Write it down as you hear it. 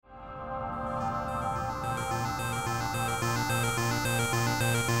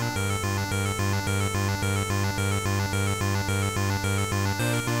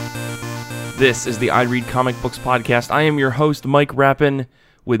This is the I Read Comic Books podcast. I am your host, Mike Rappin.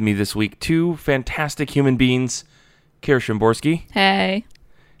 With me this week, two fantastic human beings, Kara Shimborski. Hey.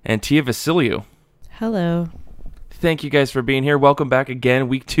 And Tia Vasiliou. Hello. Thank you guys for being here. Welcome back again,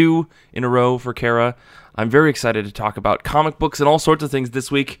 week 2 in a row for Kara. I'm very excited to talk about comic books and all sorts of things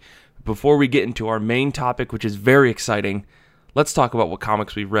this week. Before we get into our main topic, which is very exciting, let's talk about what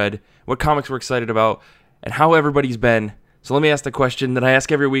comics we've read, what comics we're excited about, and how everybody's been. So let me ask the question that I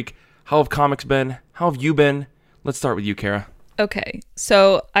ask every week. How have comics been? How have you been? Let's start with you, Kara. Okay,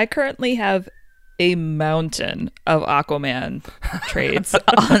 so I currently have a mountain of Aquaman trades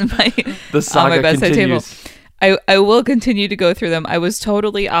on my bedside table. I will continue to go through them. I was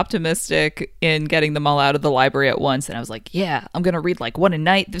totally optimistic in getting them all out of the library at once, and I was like, yeah, I'm going to read like one a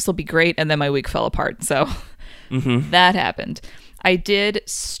night. This will be great. And then my week fell apart, so that happened. I did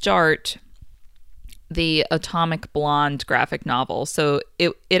start the Atomic Blonde graphic novel. So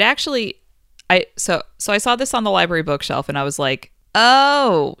it actually, I saw this on the library bookshelf and I was like,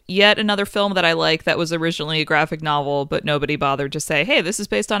 oh, yet another film that I like that was originally a graphic novel, but nobody bothered to say, hey, this is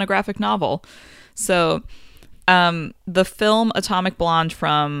based on a graphic novel. So the film Atomic Blonde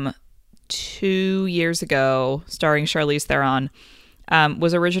from 2 years ago, starring Charlize Theron,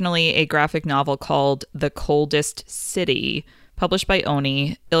 was originally a graphic novel called The Coldest City, published by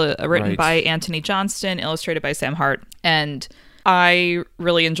Oni, written by Anthony Johnston, illustrated by Sam Hart. And I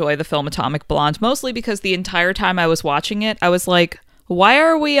really enjoy the film Atomic Blonde, mostly because the entire time I was watching it, I was like, why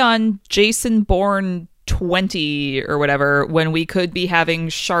are we on Jason Bourne 20 or whatever when we could be having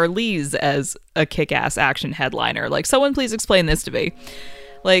Charlize as a kick-ass action headliner? Like, someone please explain this to me.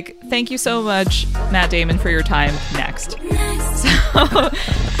 Like, thank you so much, Matt Damon, for your time. Next. So,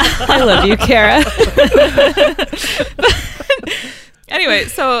 I love you, Kara. Anyway,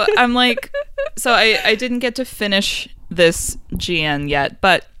 so I'm like, so I didn't get to finish this GN yet,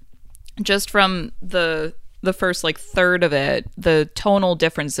 but just from the first like third of it, the tonal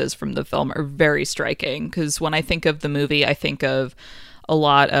differences from the film are very striking, because when I think of the movie, I think of a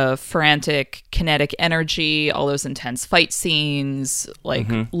lot of frantic kinetic energy, all those intense fight scenes, like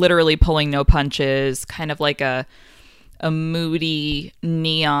literally pulling no punches, kind of like a moody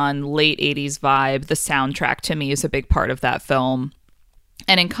neon late 80s vibe. The soundtrack to me is a big part of that film.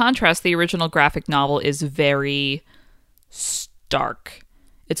 And in contrast, the original graphic novel is very stark.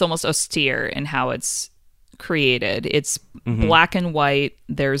 It's almost austere in how it's created. It's black and white.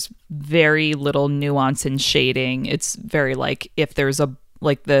 There's very little nuance and shading. It's very like if there's a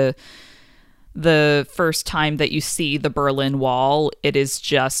like the first time that you see the Berlin Wall, it is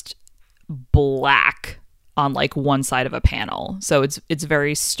just black on like one side of a panel. So it's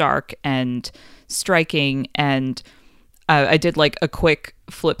very stark and striking. And I did like a quick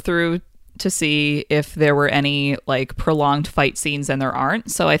flip through to see if there were any like prolonged fight scenes, and there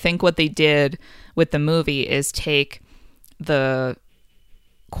aren't. So I think what they did with the movie is take the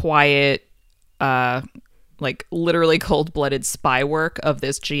quiet, like literally cold-blooded spy work of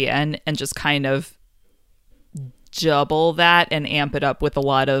this GN and just kind of double that and amp it up with a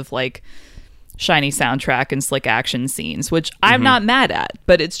lot of like shiny soundtrack and slick action scenes, which I'm not mad at,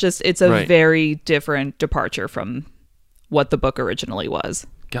 but it's a very different departure from what the book originally was.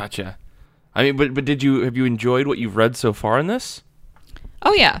 Gotcha. I mean, but have you enjoyed what you've read so far in this?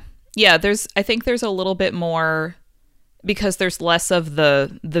 Oh yeah. Yeah, I think there's a little bit more, because there's less of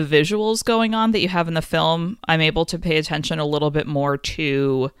the visuals going on that you have in the film. I'm able to pay attention a little bit more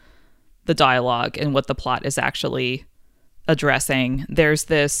to the dialogue and what the plot is actually addressing. There's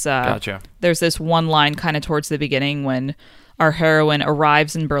this Gotcha. There's this one line kind of towards the beginning when our heroine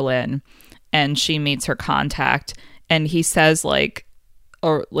arrives in Berlin and she meets her contact, and he says like,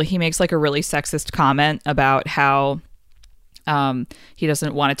 or he makes like a really sexist comment about how he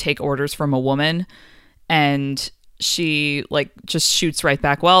doesn't want to take orders from a woman, and she like just shoots right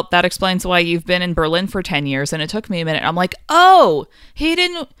back, well, that explains why you've been in Berlin for 10 years. And it took me a minute. I'm like, oh, he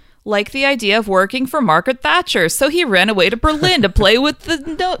didn't like the idea of working for Margaret Thatcher, so he ran away to Berlin to play with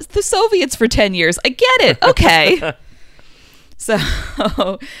the Soviets for 10 years. I get it. Okay. So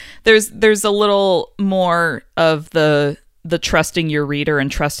there's a little more of the trusting your reader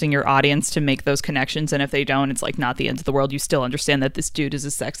and trusting your audience to make those connections. And if they don't, it's like not the end of the world. You still understand that this dude is a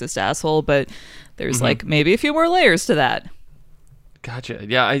sexist asshole, but there's like maybe a few more layers to that. Gotcha.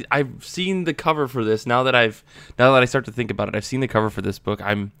 Yeah, I've seen the cover for this. Now that I start to think about it, I've seen the cover for this book.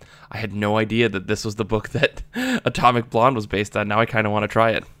 I had no idea that this was the book that Atomic Blonde was based on. Now I kind of want to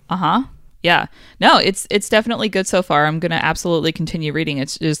try it. Yeah. No, it's definitely good so far. I'm going to absolutely continue reading.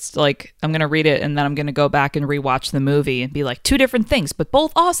 It's just like, I'm going to read it and then I'm going to go back and rewatch the movie and be like, two different things, but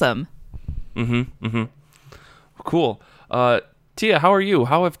both awesome. Cool. Tia, how are you?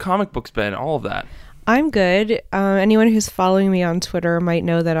 How have comic books been? All of that. I'm good. Anyone who's following me on Twitter might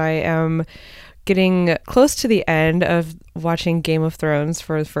know that I am getting close to the end of watching Game of Thrones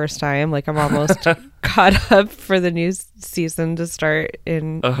for the first time. Like, I'm almost caught up for the new season to start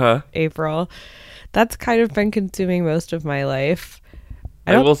in April. That's kind of been consuming most of my life.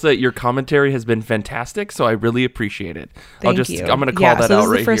 I will say your commentary has been fantastic, so I really appreciate it. Thank you. I'm going to call that out right here.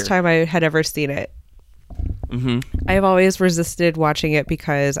 This is the first time I had ever seen it. Mm-hmm. I've always resisted watching it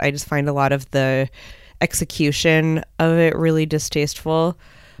because I just find a lot of the execution of it really distasteful.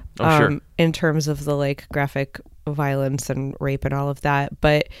 Sure. In terms of the like graphic violence and rape and all of that.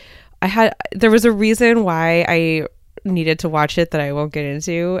 But there was a reason why I needed to watch it that I won't get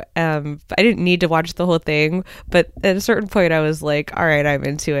into. I didn't need to watch the whole thing, but at a certain point I was like, all right, I'm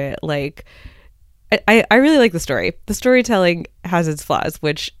into it. Like, I really like the story. The storytelling has its flaws,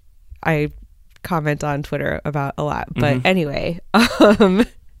 which I comment on Twitter about a lot. But anyway,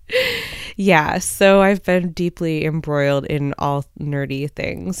 yeah, so I've been deeply embroiled in all nerdy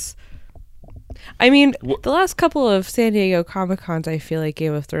things. I mean, the last couple of San Diego Comic-Cons, I feel like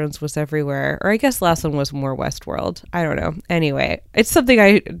Game of Thrones was everywhere. Or I guess the last one was more Westworld. I don't know. Anyway, it's something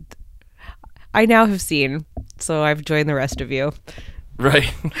I now have seen, so I've joined the rest of you.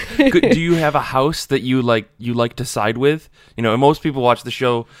 Right. Do you have a house that you like to side with? You know, most people watch the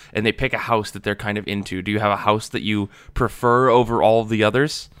show and they pick a house that they're kind of into. Do you have a house that you prefer over all of the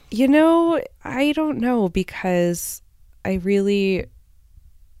others? You know, I don't know, because I really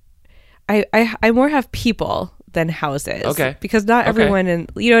I more have people than houses. Okay. Because not everyone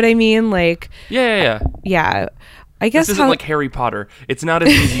you know what I mean? Like Yeah. Yeah. I guess this isn't like Harry Potter. It's not as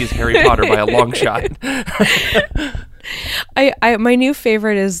easy as Harry Potter by a long shot. I my new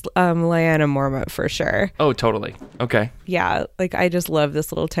favorite is Lyanna Mormont for sure. Oh, totally. Okay. Yeah, like I just love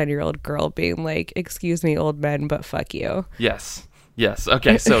this little 10-year-old girl being like, "Excuse me, old men, but fuck you." Yes.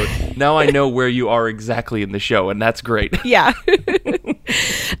 Okay. So now I know where you are exactly in the show, and that's great. Yeah.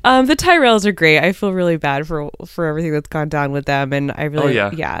 The Tyrells are great. I feel really bad for everything that's gone down with them, and I really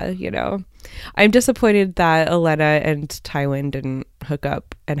you know. I'm disappointed that Olenna and Tywin didn't hook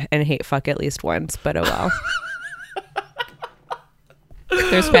up and hate fuck at least once, but oh well.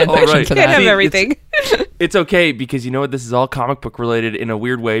 There's fan fiction for that. Can't have everything. It's okay, because you know what? This is all comic book related in a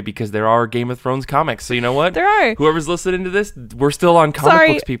weird way, because there are Game of Thrones comics. So you know what? There are. Whoever's listening to this, we're still on comic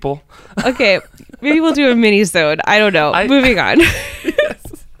books, people. Okay, maybe we'll do a mini-sode. I don't know. Moving on.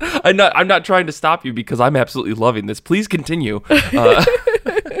 Yes. I'm not trying to stop you, because I'm absolutely loving this. Please continue.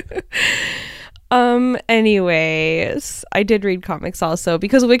 Anyways, I did read comics also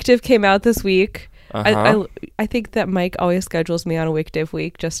because Wickdiv came out this week. I think that Mike always schedules me on a Wickdiv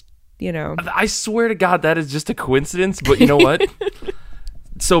week, just, you know. I swear to God, that is just a coincidence, but you know what?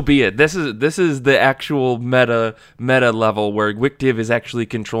 So be it. This is the actual meta level where Wickdiv is actually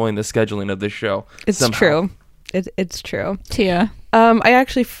controlling the scheduling of this show. It's somehow. true. It's true. Tia. I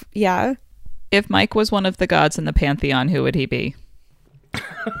actually yeah. If Mike was one of the gods in the pantheon, who would he be?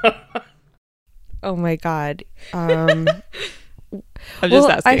 Oh my God. I'm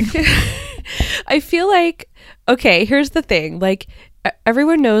just asking. I feel like, okay, here's the thing. Like,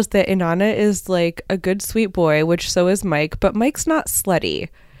 everyone knows that Inanna is like a good sweet boy, which so is Mike, but Mike's not slutty.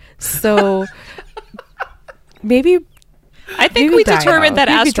 So maybe I think we determined that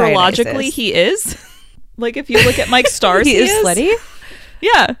astrologically he is. Like, if you look at Mike's stars, he is slutty.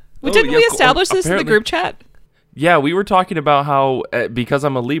 Yeah. Didn't we establish this in the group chat? Yeah, we were talking about how because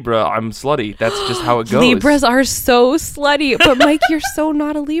I'm a Libra, I'm slutty. That's just how it goes. Libras are so slutty, but Mike, you're so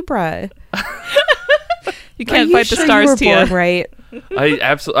not a Libra. You can't fight the stars, Tia. Right? I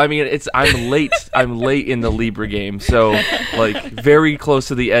absolutely. I mean, I'm late. I'm late in the Libra game, so like very close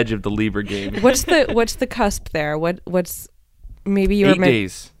to the edge of the Libra game. What's the cusp there? What's maybe you were 8 meant.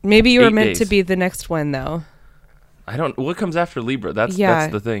 Days. Maybe you were meant days. to be the next one though. I don't. What comes after Libra? That's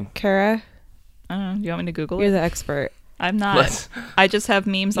the thing. Kara, you want me to Google it? You're the expert. I'm not. I just have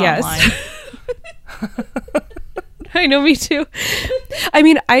memes online. I know, me too. I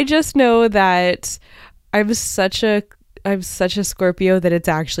mean, I just know that I'm such a Scorpio that it's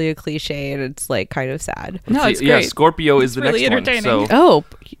actually a cliche, and it's like kind of sad. No, it's great. Yeah, Scorpio is the really next entertaining. one. So.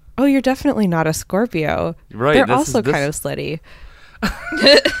 Oh, you're definitely not a Scorpio. Right. They're also kind of slutty.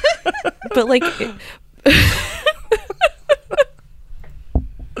 But like.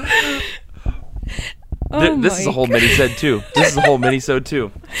 This is a whole mini-sode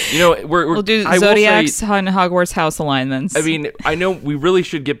too. You know, we'll do Zodiac's on Hogwarts house alignments. I mean, I know we really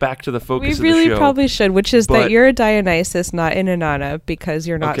should get back to the focus of the show. We really probably should, which is that you're a Dionysus, not an Inanna, because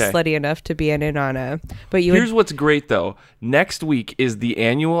you're not slutty enough to be an Inanna. But here's what's great though. Next week is the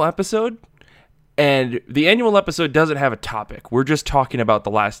annual episode, And the annual episode doesn't have a topic. We're just talking about the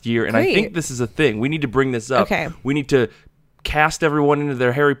last year. And I Great. think this is a thing. We need to bring this up. Okay. We need to cast everyone into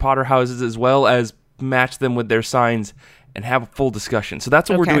their Harry Potter houses as well as match them with their signs and have a full discussion. So that's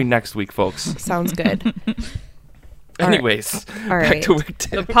what we're Okay. doing next week, folks. Sounds good. All right. Anyways, All back right. to week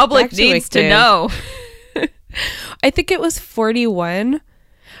 2. The public Back to needs to Wicked. know. I think it was 41.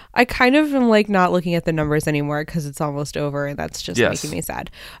 I kind of am like not looking at the numbers anymore because it's almost over and that's just Yes. making me sad.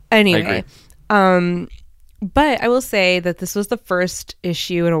 I Anyway, but I will say that this was the first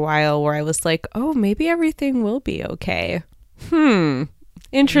issue in a while where I was like, oh, maybe everything will be okay.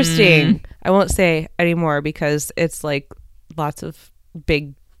 Interesting. I won't say anymore because it's like lots of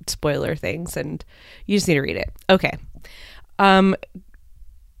big spoiler things and you just need to read it. Okay.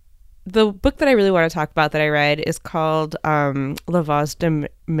 The book that I really want to talk about that I read is called La Voz de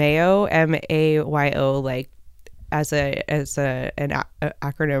Mayo, Mayo, like as an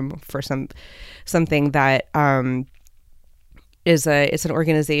acronym for something that it's an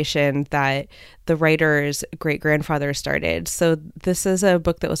organization that the writer's great grandfather started. So this is a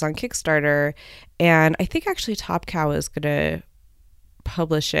book that was on Kickstarter, and I think actually Top Cow is gonna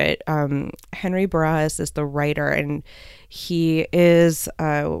publish it. Henry Barras is the writer, and he is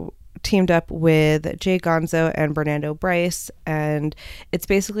teamed up with Jay Gonzo and Bernardo Bryce, and it's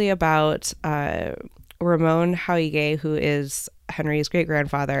basically about Ramon Jauregui, who is Henry's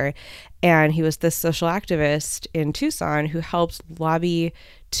great-grandfather, and he was this social activist in Tucson who helped lobby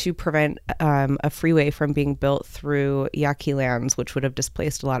to prevent a freeway from being built through Yaqui lands, which would have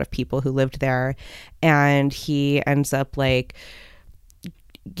displaced a lot of people who lived there. And he ends up like,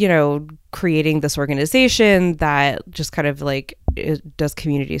 you know, creating this organization that just kind of like does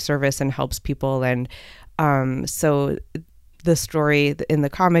community service and helps people. And so the story in the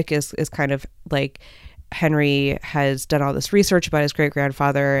comic is kind of like Henry has done all this research about his great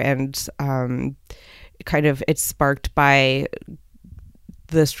grandfather, and kind of it's sparked by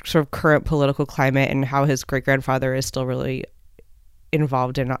this sort of current political climate and how his great grandfather is still really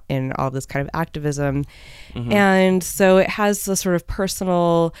involved in all this kind of activism. And so it has this sort of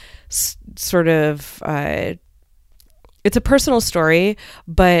personal sort of it's a personal story,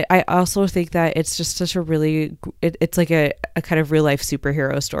 but I also think that it's just such a really it's like a kind of real life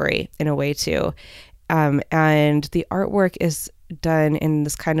superhero story in a way too. And the artwork is done in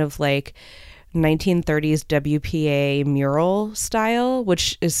this kind of like 1930s WPA mural style,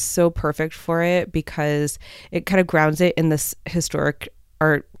 which is so perfect for it because it kind of grounds it in this historic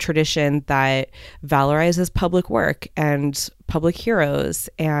art tradition that valorizes public work and public heroes.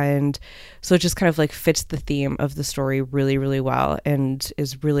 And so it just kind of like fits the theme of the story really, really well and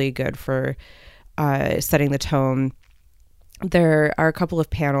is really good for setting the tone. There are a couple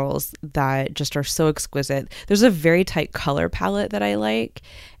of panels that just are so exquisite. There's a very tight color palette that I like.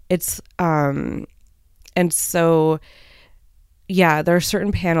 It's and so yeah, there are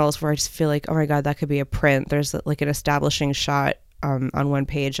certain panels where I just feel like, oh my god, that could be a print. There's like an establishing shot on one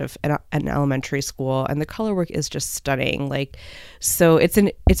page of an elementary school, and the color work is just stunning. Like, so it's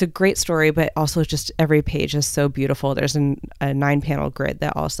a great story, but also just every page is so beautiful. There's a 9-panel grid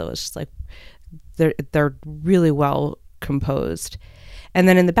that also is just like they're really well composed. And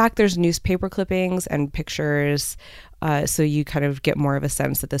then in the back there's newspaper clippings and pictures, so you kind of get more of a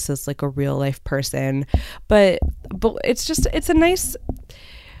sense that this is like a real life person. But it's a nice,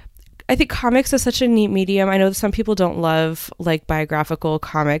 I think comics is such a neat medium. I know that some people don't love like biographical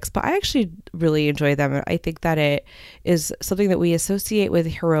comics, but I actually really enjoy them. I think that it is something that we associate with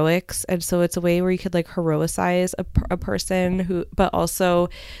heroics, and so it's a way where you could like heroicize a person who, but also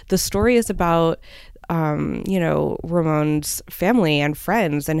the story is about you know, Ramon's family and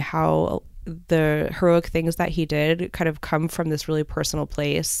friends and how the heroic things that he did kind of come from this really personal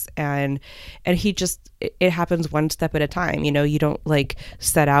place, and he just it happens one step at a time. You know, you don't like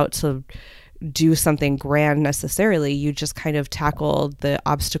set out to do something grand necessarily. You just kind of tackle the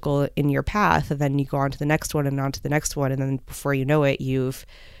obstacle in your path, and then you go on to the next one and on to the next one, and then before you know it, you've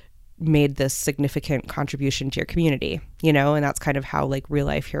made this significant contribution to your community, you know. And that's kind of how like real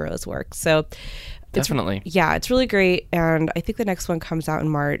life heroes work. So Definitely. it's really great, and I think the next one comes out in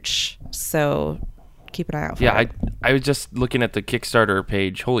March, so keep an eye out for it. I was just looking at the Kickstarter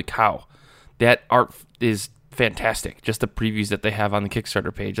page. Holy cow, that art is fantastic. Just the previews that they have on the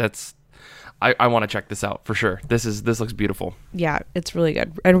Kickstarter page. I want to check this out for sure. This looks beautiful. Yeah, it's really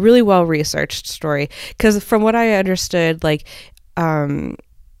good and really well researched story, because from what I understood, like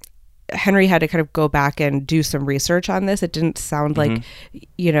Henry had to kind of go back and do some research on this. It didn't sound like,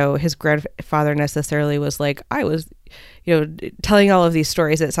 you know, his grandfather necessarily was like, I was, telling all of these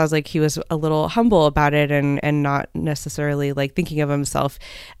stories, it sounds like he was a little humble about it and not necessarily like thinking of himself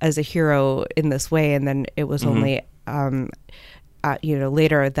as a hero in this way. And then it was only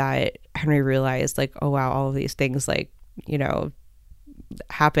later that Henry realized like, oh wow, all of these things like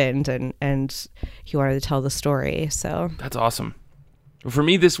happened, and he wanted to tell the story. So that's awesome. For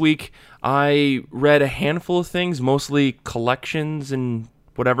me this week, I read a handful of things, mostly collections and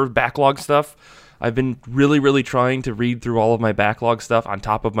whatever backlog stuff. I've been really, really trying to read through all of my backlog stuff on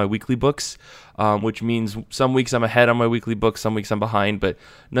top of my weekly books, which means some weeks I'm ahead on my weekly books, some weeks I'm behind. But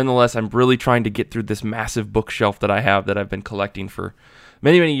nonetheless, I'm really trying to get through this massive bookshelf that I have that I've been collecting for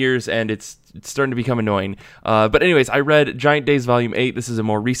many, many years, and it's starting to become annoying. But anyways, I read Giant Days Volume 8. This is a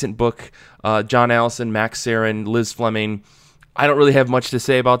more recent book. John Allison, Max Sarin, Liz Fleming. I don't really have much to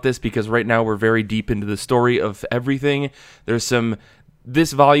say about this because right now we're very deep into the story of everything.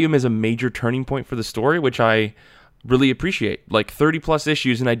 This volume is a major turning point for the story, which I really appreciate. Like 30 plus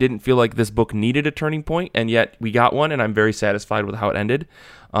issues, and I didn't feel like this book needed a turning point, and yet we got one, and I'm very satisfied with how it ended.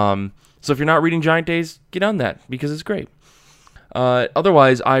 So if you're not reading Giant Days, get on that because it's great.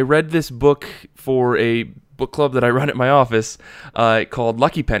 Otherwise, I read this book for a book club that I run at my office called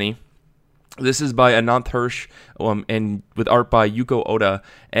Lucky Penny. This is by Ananth Hirsch and with art by Yuko Oda,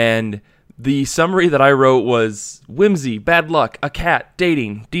 and the summary that I wrote was whimsy, bad luck, a cat,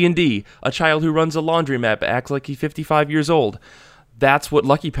 dating, D&D, a child who runs a laundromat but acts like he's 55 years old. That's what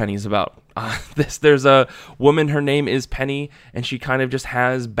Lucky Penny is about. There's a woman, her name is Penny, and she kind of just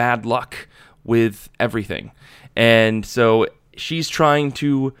has bad luck with everything. And so she's trying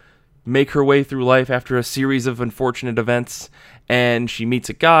to make her way through life after a series of unfortunate events, and she meets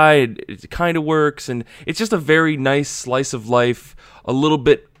a guy, it kind of works, and it's just a very nice slice of life, a little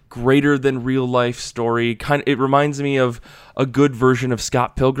bit greater than real life story. It reminds me of a good version of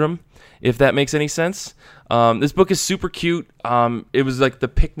Scott Pilgrim, if that makes any sense. This book is super cute. It was like the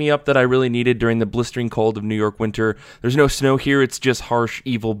pick-me-up that I really needed during the blistering cold of New York winter. There's no snow here. It's just harsh,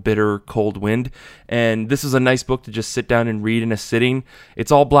 evil, bitter, cold wind. And this is a nice book to just sit down and read in a sitting.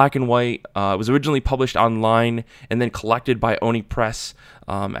 It's all black and white. It was originally published online and then collected by Oni Press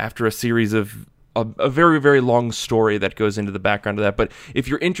after a series of a very, very long story that goes into the background of that. But if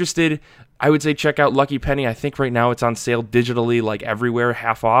you're interested, I would say check out Lucky Penny. I think right now it's on sale digitally, like everywhere,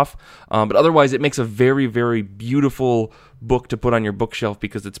 half off. But otherwise, it makes a very, very beautiful book to put on your bookshelf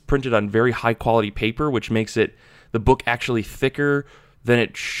because it's printed on very high quality paper, which makes the book actually thicker than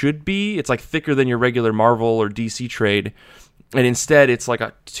it should be. It's like thicker than your regular Marvel or DC trade. And instead, it's like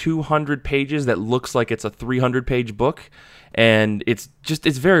a 200 pages that looks like it's a 300-page book. And it's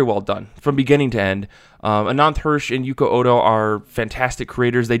very well done from beginning to end. Ananth Hirsch and Yuko Oda are fantastic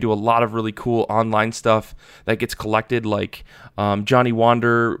creators. They do a lot of really cool online stuff that gets collected, like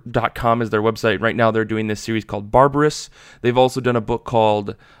JohnnyWander.com is their website. Right now they're doing this series called Barbarous. They've also done a book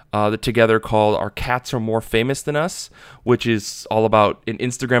called Our Cats Are More Famous Than Us, which is all about an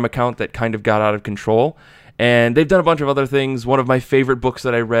Instagram account that kind of got out of control. And they've done a bunch of other things. One of my favorite books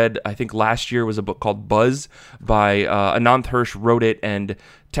that I read, I think last year, was a book called Buzz by Ananth Hirsch wrote it, and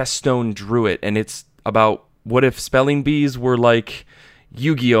Tess Stone drew it. And it's about what if spelling bees were like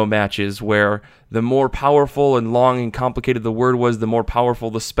Yu-Gi-Oh matches, where the more powerful and long and complicated the word was, the more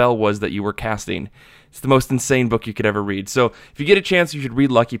powerful the spell was that you were casting. It's the most insane book you could ever read. So if you get a chance, you should read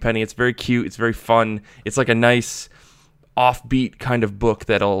Lucky Penny. It's very cute. It's very fun. It's like a nice offbeat kind of book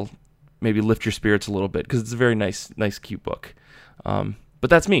that'll maybe lift your spirits a little bit because it's a very nice, cute book. But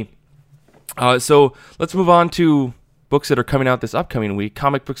that's me. So let's move on to books that are coming out this upcoming week.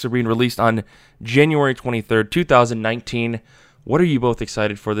 Comic books are being released on January 23rd, 2019. What are you both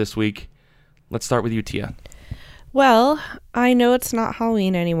excited for this week? Let's start with you, Tia. Well, I know it's not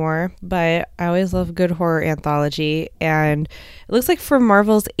Halloween anymore, but I always love good horror anthology. And it looks like for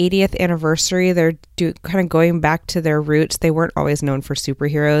Marvel's 80th anniversary, they're kind of going back to their roots. They weren't always known for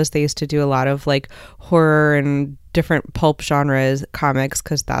superheroes. They used to do a lot of like horror and different pulp genres comics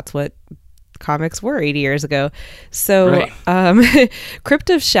because that's what comics were 80 years ago. So right. Crypt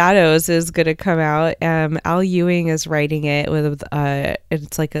of Shadows is going to come out. Al Ewing is writing it with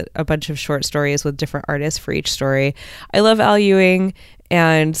it's like a bunch of short stories with different artists for each story. I love Al Ewing,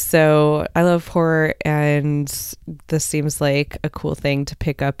 and so I love horror, and this seems like a cool thing to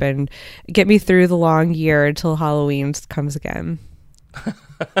pick up and get me through the long year until Halloween comes again.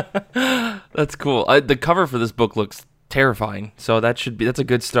 That's cool. The cover for this book looks terrifying, so that's a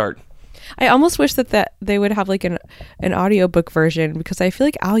good start. I almost wish that they would have like an audiobook version, because I feel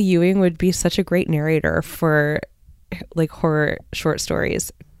like Al Ewing would be such a great narrator for like horror short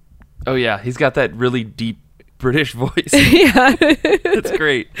stories. Oh yeah, he's got that really deep British voice. Yeah. That's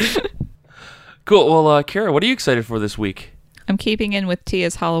great. Cool. Well, Kara, what are you excited for this week? I'm keeping in with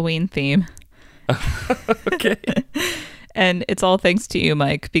Tia's Halloween theme. Okay. And it's all thanks to you,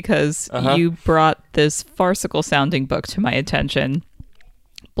 Mike, because you brought this farcical sounding book to my attention.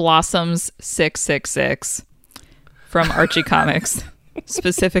 Blossoms 666 from Archie Comics,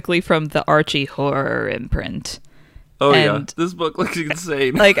 specifically from the Archie horror imprint. Oh, And, yeah. This book looks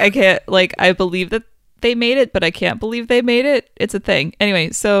insane. I believe that they made it, but I can't believe they made it. It's a thing. Anyway,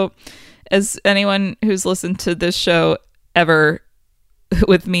 so as anyone who's listened to this show ever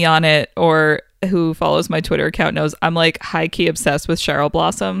with me on it or who follows my Twitter account knows, I'm like high-key obsessed with Cheryl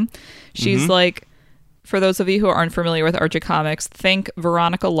Blossom. She's like, for those of you who aren't familiar with Archie Comics, think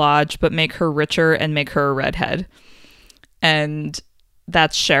Veronica Lodge, but make her richer and make her a redhead. And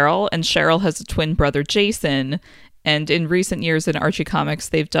that's Cheryl. And Cheryl has a twin brother, Jason. And in recent years in Archie Comics,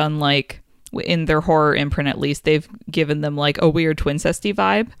 they've done like, in their horror imprint at least, they've given them like a weird twincesty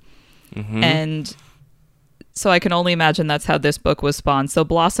vibe. And so I can only imagine that's how this book was spawned. So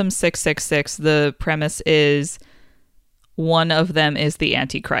Blossom 666, the premise is one of them is the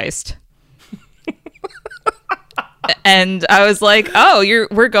Antichrist. And I was like, oh,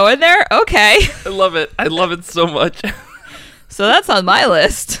 we're going there? Okay. I love it. I love it so much. So that's on my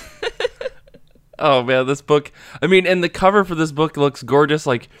list. Oh, man, this book. I mean, and the cover for this book looks gorgeous.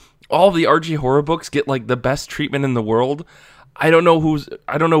 Like, all the Archie horror books get, like, the best treatment in the world. I don't know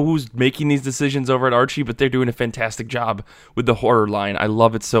who's making these decisions over at Archie, but they're doing a fantastic job with the horror line. I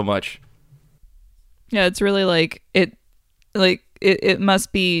love it so much. Yeah, it's really it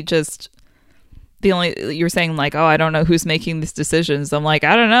must be just the only, you're saying like, oh, I don't know who's making these decisions. I'm like,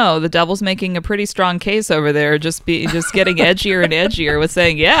 I don't know. The devil's making a pretty strong case over there, just getting edgier and edgier with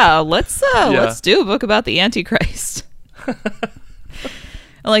saying, let's do a book about the Antichrist. I'm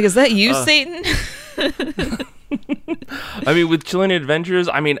like, is that you, Satan? I mean, with Chilling Adventures,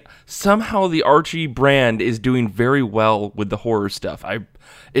 I mean, somehow the Archie brand is doing very well with the horror stuff.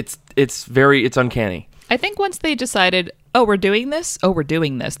 It's uncanny. I think once they decided, we're doing this,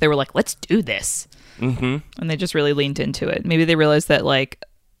 they were like, let's do this. Mm-hmm. And they just really leaned into it. Maybe they realized that, like,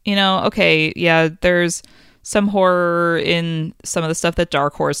 okay, yeah, there's some horror in some of the stuff that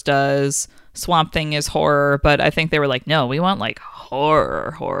Dark Horse does. Swamp Thing is horror, but I think they were like, no, we want, like,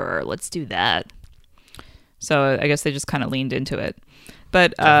 horror. Let's do that. So I guess they just kind of leaned into it.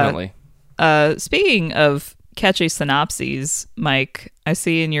 But Definitely. Speaking of catchy synopses, Mike, I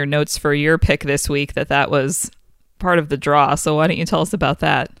see in your notes for your pick this week that was part of the draw. So why don't you tell us about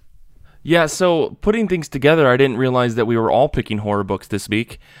that? Yeah, so putting things together, I didn't realize that we were all picking horror books this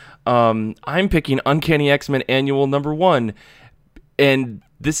week. I'm picking Uncanny X-Men Annual #1, and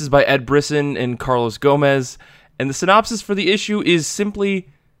this is by Ed Brisson and Carlos Gomez. And the synopsis for the issue is simply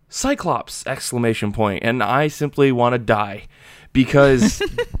Cyclops! ! And I simply want to die because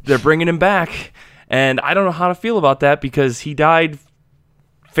they're bringing him back. And I don't know how to feel about that because he died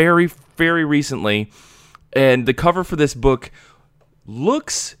very, very recently. And the cover for this book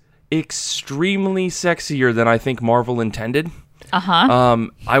looks extremely sexier than I think Marvel intended.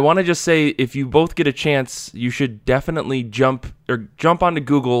 I want to just say, if you both get a chance, you should definitely jump onto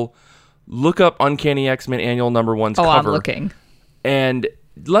Google, look up Uncanny X-Men Annual #1's cover. I'm looking. And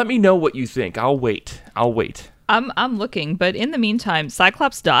let me know what you think. I'll wait. I'm looking, but in the meantime,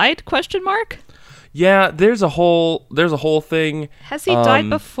 Cyclops died? ? Yeah, there's a whole thing. Has he died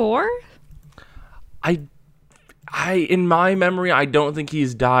before? I in my memory, I don't think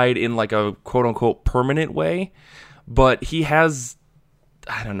he's died in like a quote unquote permanent way, but he has,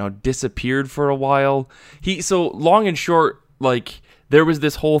 I don't know, disappeared for a while. So long and short, like, there was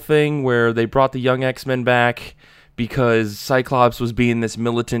this whole thing where they brought the young X-Men back because Cyclops was being this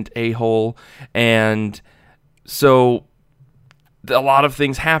militant a-hole, and so a lot of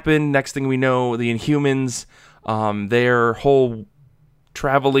things happened. Next thing we know, the Inhumans, their whole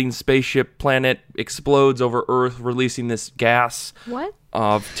traveling spaceship planet explodes over Earth, releasing this gas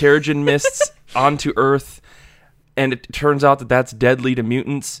of Terrigen mists onto Earth, and it turns out that that's deadly to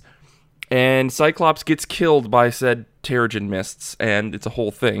mutants, and Cyclops gets killed by said Terrigen mists, and it's a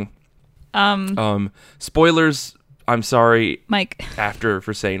whole thing. Spoilers, I'm sorry, Mike,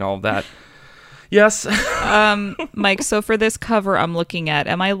 for saying all of that. Yes. Mike, so for this cover I'm looking at,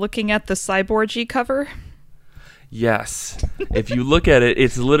 am I looking at the Cyborg-y cover? Yes. If you look at it,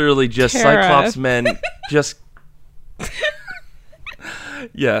 it's literally just Kara. Cyclops men just...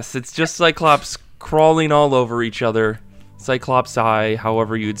 Yes, it's just Cyclops crawling all over each other. Cyclops eye,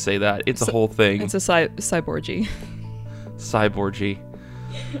 however you'd say that. It's a whole thing. It's a Cyborg-y. Cyborg-y.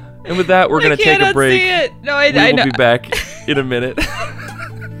 And with that, we're going to take a break. See it. No, we will be back in a minute.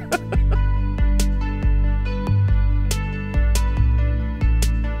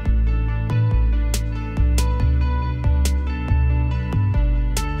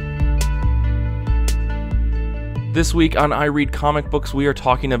 This week on I Read Comic Books, we are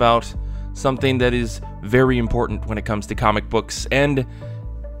talking about something that is very important when it comes to comic books and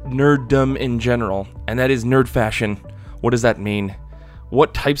nerddom in general, and that is nerd fashion. What does that mean?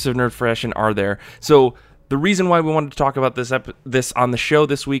 What types of nerd fashion are there? So the reason why we wanted to talk about this on the show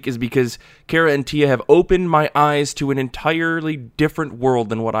this week is because Kara and Tia have opened my eyes to an entirely different world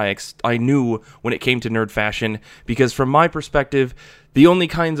than what I knew when it came to nerd fashion. Because from my perspective, the only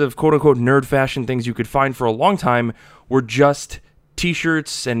kinds of quote-unquote nerd fashion things you could find for a long time were just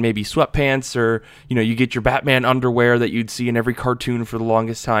t-shirts and maybe sweatpants, or, you know, you get your Batman underwear that you'd see in every cartoon for the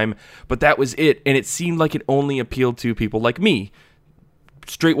longest time. But that was it, and it seemed like it only appealed to people like me.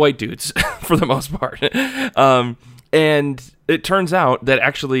 Straight white dudes, for the most part. And it turns out that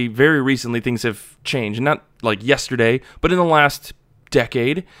actually very recently things have changed. Not like yesterday, but in the last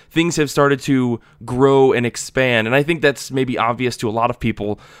decade, things have started to grow and expand. And I think that's maybe obvious to a lot of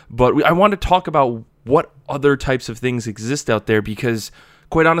people. But I want to talk about what other types of things exist out there, because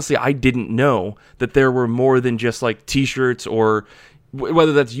quite honestly, I didn't know that there were more than just like t-shirts, or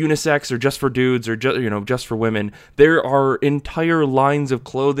whether that's unisex or just for dudes or just for women. There are entire lines of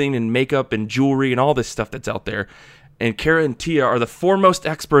clothing and makeup and jewelry and all this stuff that's out there. And Kara and Tia are the foremost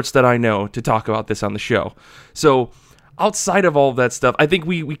experts that I know to talk about this on the show. So outside of all of that stuff, I think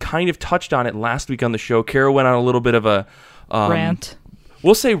we kind of touched on it last week on the show. Kara went on a little bit of a rant.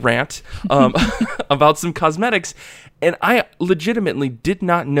 We'll say rant about some cosmetics. And I legitimately did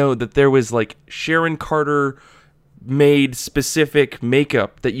not know that there was like Sharon Carter made specific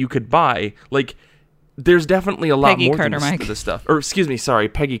makeup that you could buy. Like, there's definitely a lot Peggy more Carter, than Mike. this stuff. Or excuse me, sorry,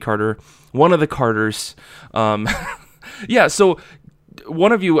 Peggy Carter, one of the Carters. Yeah, so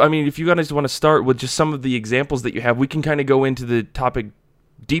one of you, I mean, if you guys want to start with just some of the examples that you have, we can kind of go into the topic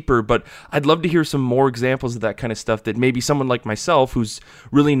deeper, but I'd love to hear some more examples of that kind of stuff that maybe someone like myself, who's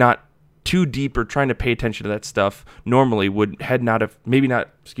really not too deep or trying to pay attention to that stuff normally,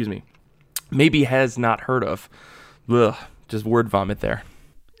 maybe has not heard of. Ugh, just word vomit there.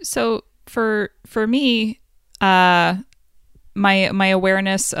 So for me, my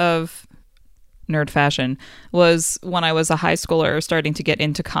awareness of nerd fashion was when I was a high schooler starting to get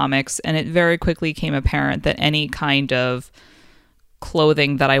into comics, and it very quickly became apparent that any kind of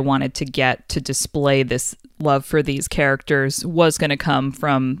clothing that I wanted to get to display this love for these characters was going to come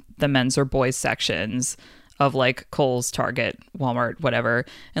from the men's or boys sections of like Kohl's, Target, Walmart, whatever.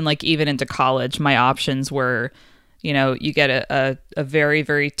 And like even into college, my options were, you know, you get a very,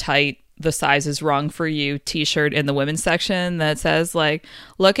 very tight, the size is wrong for you t-shirt in the women's section that says like,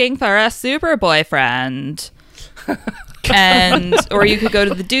 looking for a super boyfriend. And or you could go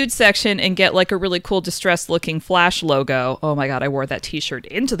to the dude section and get like a really cool distressed looking Flash logo. Oh my god, I wore that t-shirt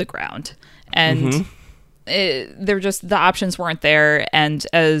into the ground. And they're just, the options weren't there. And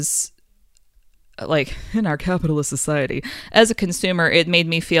as like in our capitalist society, as a consumer, it made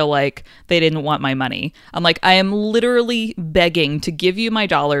me feel like they didn't want my money. I'm like, I am literally begging to give you my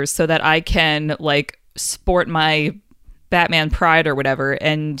dollars so that I can like sport my Batman pride or whatever,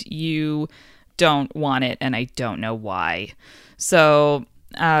 and you don't want it, and I don't know why. So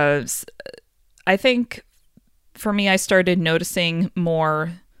I think for me, I started noticing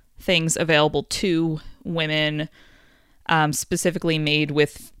more things available to women, specifically made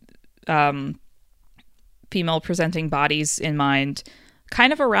with female presenting bodies in mind,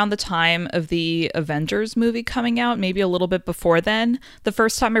 kind of around the time of the Avengers movie coming out, maybe a little bit before then. The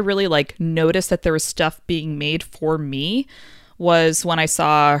first time I really like noticed that there was stuff being made for me was when I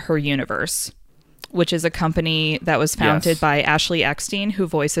saw Her Universe, which is a company that was founded by Ashley Eckstein, who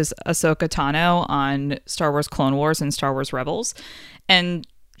voices Ahsoka Tano on Star Wars Clone Wars and Star Wars Rebels. And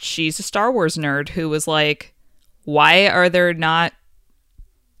she's a Star Wars nerd who was like, why are there not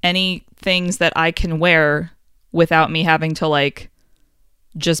any things that I can wear without me having to like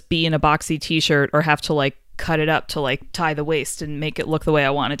just be in a boxy t-shirt or have to like cut it up to like tie the waist and make it look the way I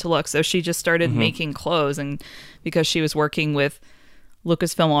want it to look. So she just started making clothes, and because she was working with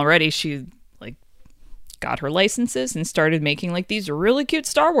Lucasfilm already, she like got her licenses and started making like these really cute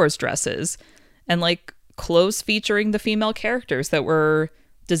Star Wars dresses and like clothes featuring the female characters that were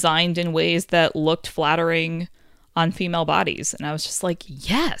designed in ways that looked flattering on female bodies. And I was just like,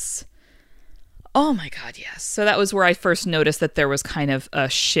 yes. Oh my God, yes. So that was where I first noticed that there was kind of a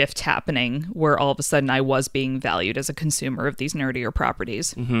shift happening where all of a sudden I was being valued as a consumer of these nerdier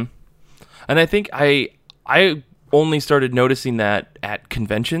properties. And I think I only started noticing that at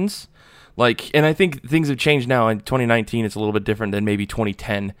conventions. Like, and I think things have changed now. In 2019, it's a little bit different than maybe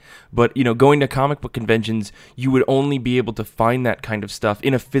 2010. But, you know, going to comic book conventions, you would only be able to find that kind of stuff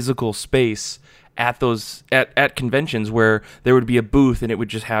in a physical space at those at conventions, where there would be a booth and it would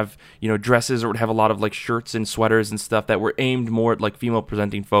just have, you know, dresses, or it would have a lot of like shirts and sweaters and stuff that were aimed more at like female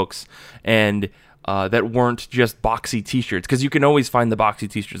presenting folks, and that weren't just boxy t-shirts, because you can always find the boxy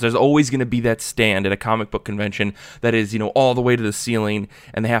t-shirts. There's always going to be that stand at a comic book convention that is, you know, all the way to the ceiling,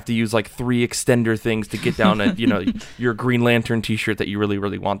 and they have to use like 3 extender things to get down at, you know, your Green Lantern t-shirt that you really,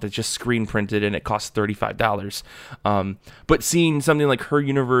 really want, that's just screen printed and it costs $35. But seeing something like Her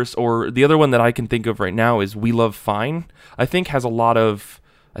Universe, or the other one that I can think of right now is We Love Fine, I think has a lot of,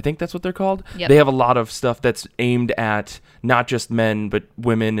 I think that's what they're called. Yep. They have a lot of stuff that's aimed at not just men, but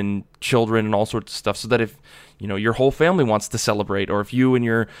women and children and all sorts of stuff, so that if, you know, your whole family wants to celebrate, or if you and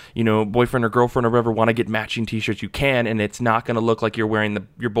your, you know, boyfriend or girlfriend or whatever want to get matching t-shirts, you can, and it's not going to look like you're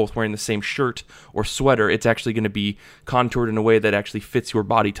both wearing the same shirt or sweater. It's actually going to be contoured in a way that actually fits your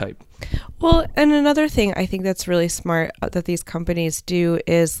body type. Well, and another thing I think that's really smart that these companies do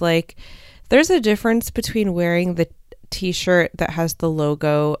is, like, there's a difference between wearing the t-shirt that has the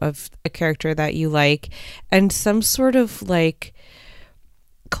logo of a character that you like and some sort of like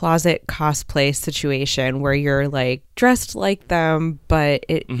closet cosplay situation where you're like dressed like them, but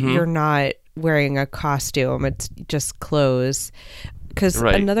you're not wearing a costume, it's just clothes. Because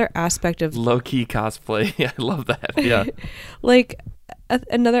another aspect of low-key cosplay, I love that. Yeah. Like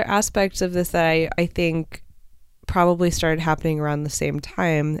another aspect of this that I think probably started happening around the same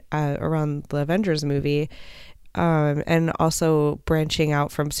time, around the Avengers movie, and also branching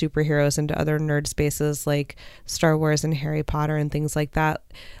out from superheroes into other nerd spaces like Star Wars and Harry Potter and things like that.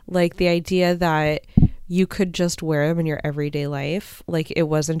 Like the idea that you could just wear them in your everyday life. Like it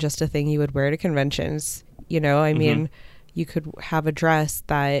wasn't just a thing you would wear to conventions. You know, I mean, you could have a dress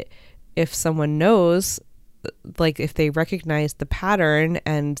that if someone knows, like if they recognize the pattern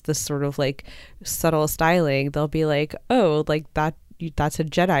and the sort of like subtle styling, they'll be like, oh, like that's a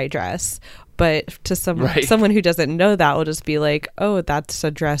Jedi dress. But to someone who doesn't know that will just be like, oh, that's a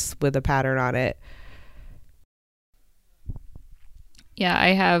dress with a pattern on it. Yeah,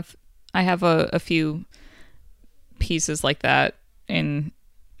 I have a few pieces like that in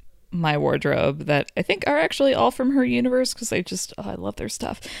my wardrobe that I think are actually all from Her Universe, because I love their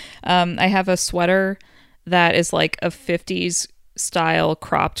stuff. I have a sweater that is like a 50s style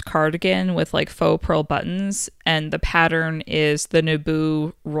cropped cardigan with like faux pearl buttons, and the pattern is the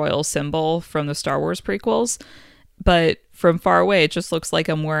Naboo royal symbol from the Star Wars prequels, but from far away it just looks like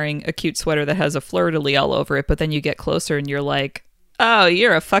I'm wearing a cute sweater that has a fleur-de-lis all over it, but then you get closer and you're like, oh,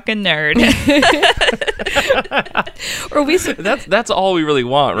 you're a fucking nerd. That's all we really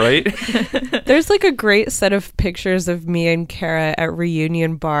want, right? There's like a great set of pictures of me and Kara at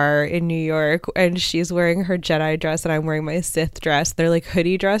Reunion Bar in New York, and she's wearing her Jedi dress and I'm wearing my Sith dress. They're like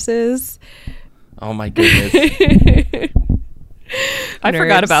hoodie dresses. Oh my goodness. I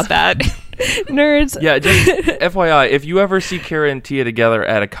forgot about that. Nerds. Yeah, just FYI, if you ever see Kara and Tia together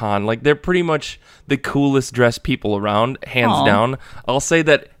at a con, like they're pretty much the coolest dressed people around, hands down. I'll say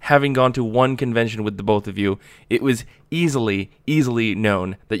that having gone to one convention with the both of you, it was easily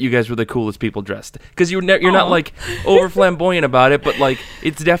known that you guys were the coolest people dressed. Because you're not like over flamboyant about it, but like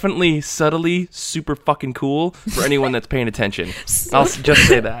it's definitely subtly super fucking cool for anyone that's paying attention. I'll just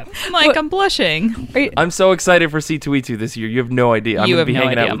say that. Mike, I'm blushing. I'm so excited for C2E2 this year. You have no idea. I'm going to be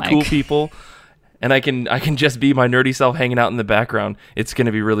hanging out with cool people. And I can just be my nerdy self hanging out in the background. It's going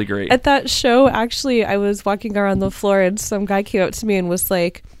to be really great. At that show, actually, I was walking around the floor and some guy came up to me and was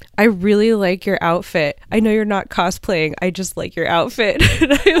like, I really like your outfit. I know you're not cosplaying. I just like your outfit.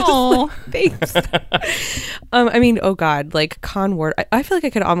 And I was like, thanks. I mean, oh God, like con ward. I feel like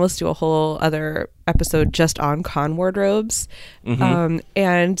I could almost do a whole other episode just on con wardrobes.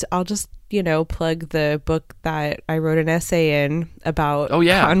 And I'll just, plug the book that I wrote an essay in about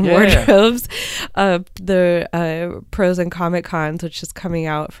con wardrobes. The Pros and Comic Cons, which is coming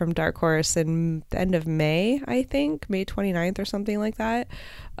out from Dark Horse in the end of May, I think, May 29th or something like that.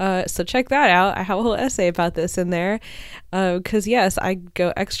 So check that out. I have a whole essay about this in there. Because yes, I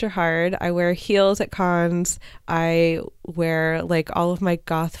go extra hard. I wear heels at cons. I wear like all of my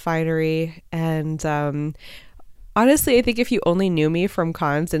goth finery, and honestly, I think if you only knew me from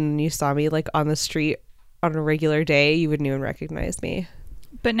cons and you saw me like on the street on a regular day, you wouldn't even recognize me.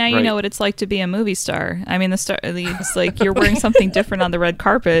 But now you know what it's like to be a movie star. I mean, it's like you're wearing something different on the red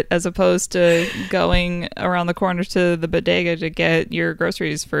carpet as opposed to going around the corner to the bodega to get your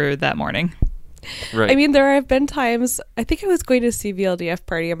groceries for that morning. Right. I mean, there have been times, I think I was going to a CVLDF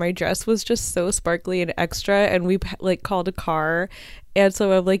party and my dress was just so sparkly and extra, and we like called a car, and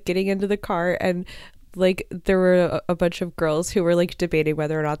so I'm like getting into the car, and like there were a bunch of girls who were like debating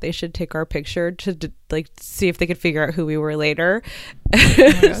whether or not they should take our picture to like see if they could figure out who we were later.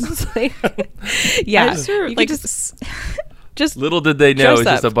 It's like, yeah, I just remember, you like could just Little did they know dress it's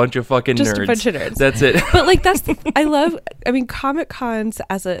just a up. bunch of fucking Just nerds. a bunch of nerds. That's it. But like I mean, Comic Cons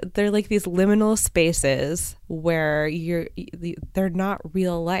they're like these liminal spaces where they're not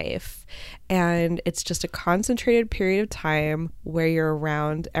real life, and it's just a concentrated period of time where you're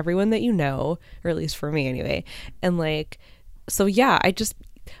around everyone that you know, or at least for me anyway. And like, so yeah,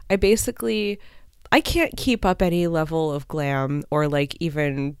 I basically I can't keep up any level of glam or like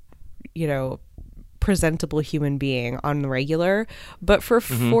even, you know, presentable human being on the regular, but for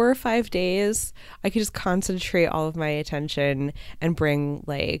 4 or 5 days I could just concentrate all of my attention and bring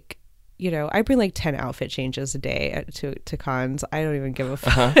like, you know, I bring like 10 outfit changes a day to cons. I don't even give a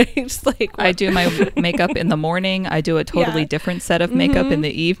fuck. Just like I do my makeup in the morning. I do a totally different set of makeup in the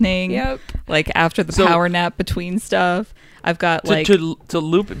evening. Yep. Like after the So- power nap between stuff. I've got like to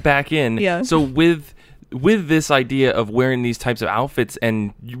loop it back in. Yeah. So with this idea of wearing these types of outfits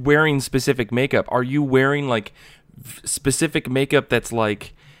and wearing specific makeup, are you wearing like specific makeup that's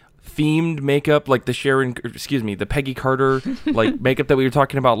like themed makeup, like the Peggy Carter like makeup that we were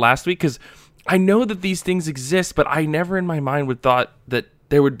talking about last week? Because I know that these things exist, but I never in my mind would thought that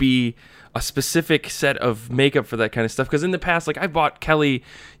there would be a specific set of makeup for that kind of stuff. Because in the past, like I bought Kelly,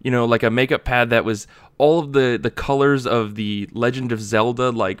 you know, like a makeup pad that was all of the colors of the Legend of Zelda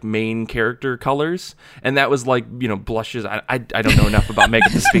like main character colors, and that was like, you know, blushes. I don't know enough about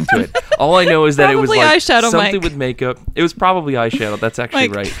makeup to speak to it. All I know is that it was Probably like eyeshadow, something Mike. with makeup. It was probably eyeshadow. That's actually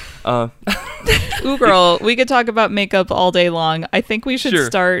Like- right. ooh girl, we could talk about makeup all day long. I think we should Sure.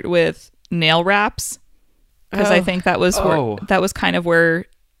 start with nail wraps, because I Oh. think that was Oh. that was kind of where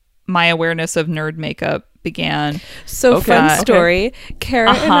my awareness of nerd makeup began. So Okay. fun Okay. story.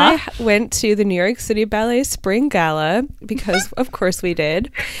 Kara and I Uh-huh. went to the New York City Ballet Spring Gala because, of course, we did.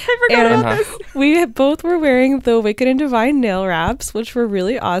 I forgot And about this. we both were wearing the Wicked and Divine nail wraps, which were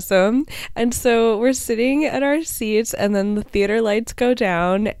really awesome. And so we're sitting at our seats, and then the theater lights go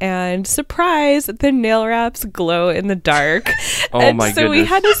down, and surprise, the nail wraps glow in the dark. Oh and my so we goodness.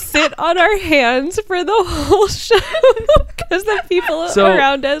 had to sit on our hands for the whole show because the people So-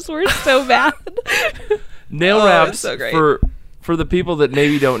 around us were so mad. Nail Oh, wraps it's so great. for the people that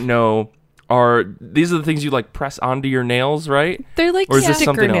maybe don't know, these are the things you like press onto your nails, right? They're like Or is this sticker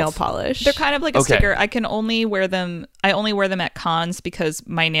something nail else? polish. They're kind of like a Okay. sticker. I only wear them at cons because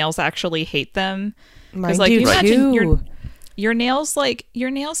my nails actually hate them. Mine like, do you imagine too. your nails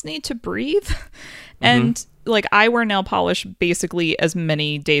need to breathe. And like I wear nail polish basically as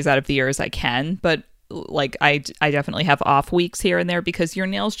many days out of the year as I can, but like I definitely have off weeks here and there because your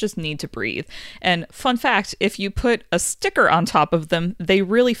nails just need to breathe. And fun fact, if you put a sticker on top of them, they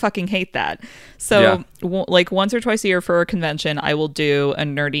really fucking hate that. So like once or twice a year for a convention, I will do a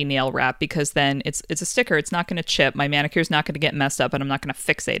nerdy nail wrap because then it's a sticker. It's not going to chip. My manicure's not going to get messed up and I'm not going to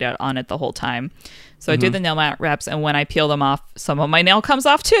fixate on it the whole time. So I do the nail mat wraps, and when I peel them off, some of my nail comes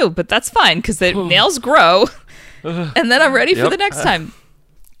off too, but that's fine because the nails grow and then I'm ready for Yep. the next time.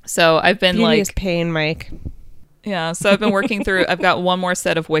 So I've been Beauty like, is pain, Mike. yeah, so I've been working through, I've got one more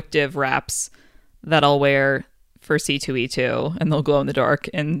set of Wick Div wraps that I'll wear for C2E2, and they'll glow in the dark,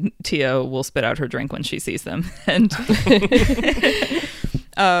 and Tia will spit out her drink when she sees them. And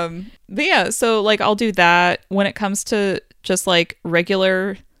but yeah, so like I'll do that. When it comes to just like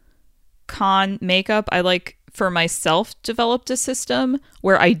regular con makeup, I like for myself developed a system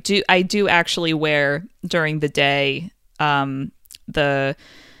where I do actually wear during the day the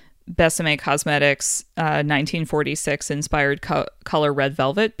Besame Cosmetics 1946 inspired color Red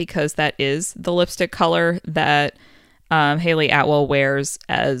Velvet, because that is the lipstick color that Haley Atwell wears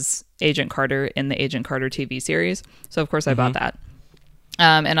as Agent Carter in the Agent Carter TV series. So of course I bought that.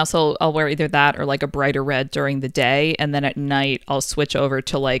 And also I'll wear either that or like a brighter red during the day, and then at night I'll switch over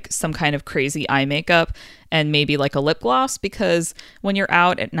to like some kind of crazy eye makeup and maybe like a lip gloss, because when you're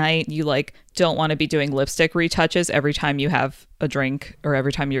out at night you like don't want to be doing lipstick retouches every time you have a drink or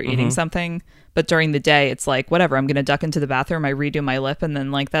every time you're eating something. But during the day it's like whatever, I'm gonna duck into the bathroom, I redo my lip, and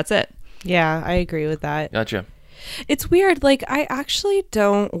then like that's it. Yeah, I agree with that. Gotcha. It's weird. Like, I actually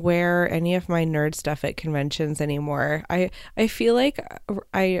don't wear any of my nerd stuff at conventions anymore. I feel like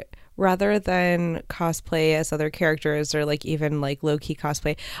I rather than cosplay as other characters or like even like low-key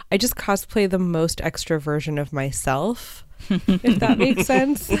cosplay, I just cosplay the most extra version of myself, if that makes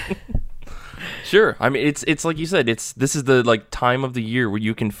sense. Sure. I mean, it's like you said. This is the like time of the year where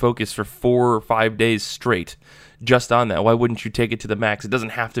you can focus for 4 or 5 days straight just on that. Why wouldn't you take it to the max? It doesn't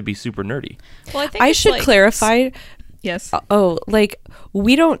have to be super nerdy. Well, I think I should clarify. Yes. Oh, like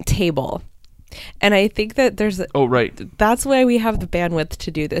we don't table. And I think that Oh, right. that's why we have the bandwidth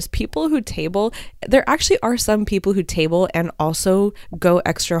to do this. People who table, there actually are some people who table and also go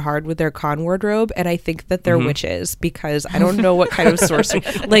extra hard with their con wardrobe, and I think that they're witches, because I don't know what kind of sorcery.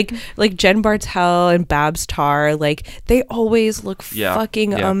 like Jen Bartel and Babs Tarr, like they always look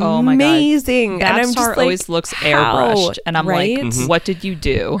fucking amazing. Oh my God. And Babs I'm just Tarr like, always looks how? airbrushed, and I'm Right? like, what did you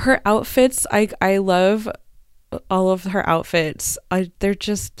do? Her outfits, I love all of her outfits. They're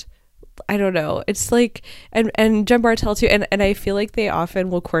just, I don't know. It's like, and Jen Bartel too, and I feel like they often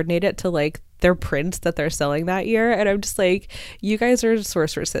will coordinate it to like their prints that they're selling that year, and I'm just like, you guys are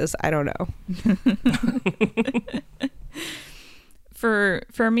sorceresses. I don't know.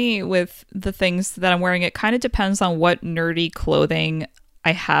 For me, with the things that I'm wearing, it kind of depends on what nerdy clothing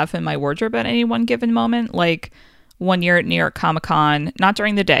I have in my wardrobe at any one given moment. Like one year at New York Comic Con, not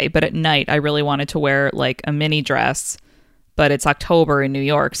during the day, but at night, I really wanted to wear like a mini dress, but it's October in New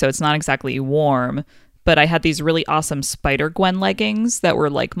York, so it's not exactly warm. But I had these really awesome Spider-Gwen leggings that were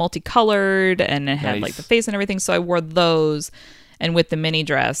like multicolored and it had like the face and everything. So I wore those and with the mini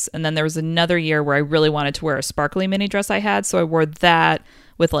dress. And then there was another year where I really wanted to wear a sparkly mini dress I had. So I wore that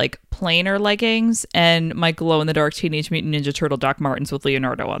with like plainer leggings and my glow-in-the-dark Teenage Mutant Ninja Turtle Doc Martens with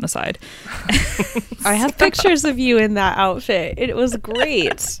Leonardo on the side. I have pictures of you in that outfit. It was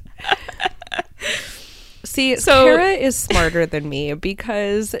great. See, Kara is smarter than me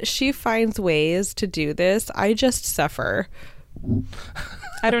because she finds ways to do this. I just suffer.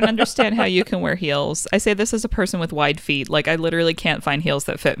 I don't understand how you can wear heels. I say this as a person with wide feet. Like, I literally can't find heels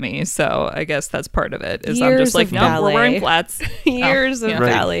that fit me. So I guess that's part of it. Is I'm just like, no, we're wearing flats. Years of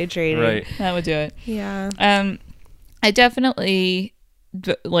ballet training. Right. That would do it. Yeah. I definitely,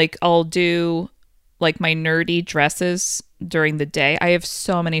 like, I'll do, like, my nerdy dresses during the day. I have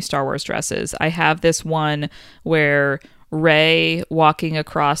so many Star Wars dresses. I have this one where Rey walking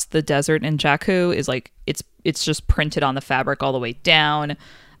across the desert in Jakku is like, it's just printed on the fabric all the way down.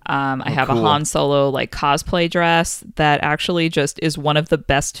 I have a Han Solo like cosplay dress that actually just is one of the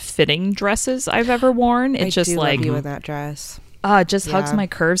best fitting dresses I've ever worn. It's just like love you in that dress. It just hugs my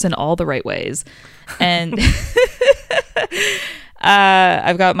curves in all the right ways. And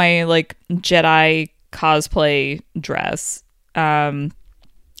I've got my like Jedi cosplay dress. And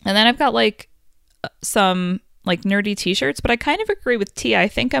then I've got like some like nerdy t-shirts, but I kind of agree with Tia. I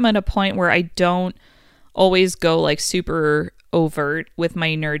think I'm at a point where I don't always go like super overt with my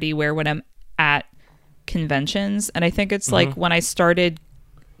nerdy wear when I'm at conventions. And I think it's like when I started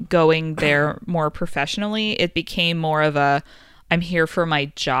going there more professionally, it became more of a, I'm here for my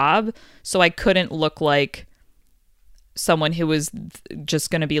job. So I couldn't look like someone who was just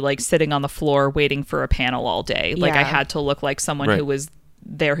going to be like sitting on the floor waiting for a panel all day. Like I had to look like someone who was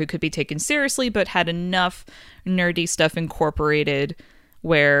there who could be taken seriously, but had enough nerdy stuff incorporated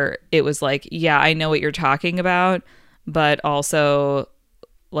where it was like, yeah, I know what you're talking about, but also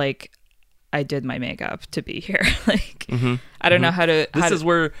like I did my makeup to be here. Like I don't know how to. This is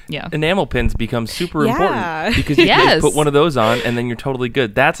where enamel pins become super important because you Yes. put one of those on and then you're totally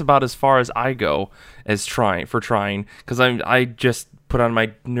good. That's about as far as I go as trying because I just put on my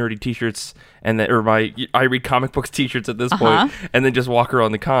nerdy t-shirts and then or my I read comic books t-shirts at this point and then just walk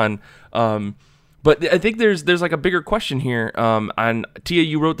around the con. But I think there's like a bigger question here. And Tia,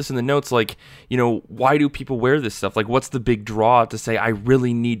 you wrote this in the notes, like, you know, why do people wear this stuff? Like, what's the big draw to say I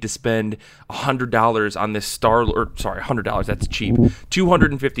really need to spend $100 on this $100, that's cheap.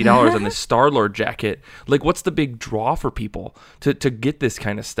 $250 on this Star-Lord jacket. Like, what's the big draw for people to get this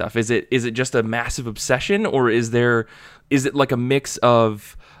kind of stuff? Is it just a massive obsession, or is it like a mix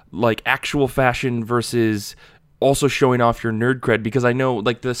of like actual fashion versus also showing off your nerd cred? Because I know,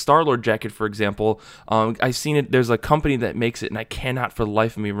 like the Star-Lord jacket, for example, I've seen it. There's a company that makes it, and I cannot for the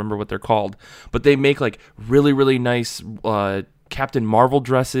life of me remember what they're called. But they make like really, really nice Captain Marvel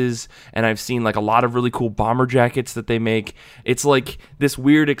dresses, and I've seen like a lot of really cool bomber jackets that they make. It's like this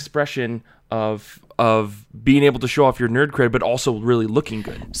weird expression of being able to show off your nerd cred, but also really looking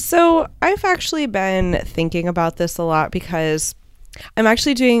good. So I've actually been thinking about this a lot because I'm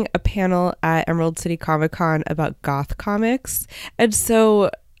actually doing a panel at Emerald City Comic Con about goth comics. And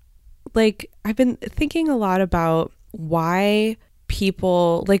so, like, I've been thinking a lot about why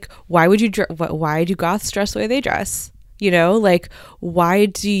people, like, why do goths dress the way they dress? You know, like, why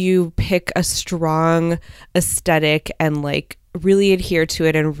do you pick a strong aesthetic and, like, really adhere to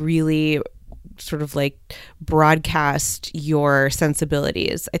it and really sort of like broadcast your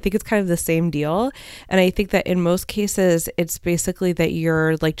sensibilities. I think it's kind of the same deal. And I think that in most cases, it's basically that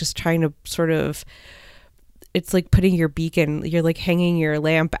you're like just trying to sort of, it's like putting your beacon, you're like hanging your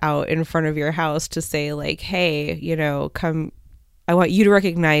lamp out in front of your house to say like, hey, you know, come, I want you to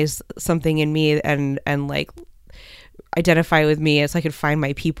recognize something in me and like identify with me so I can find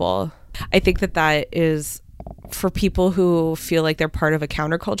my people. I think that that is for people who feel like they're part of a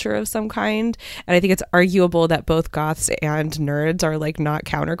counterculture of some kind. And I think it's arguable that both goths and nerds are like not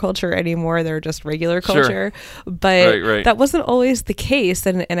counterculture anymore. They're just regular culture. Sure. But that wasn't always the case.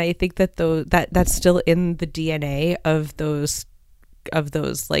 And I think that that's still in the DNA of those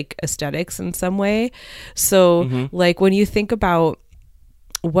like aesthetics in some way. So like when you think about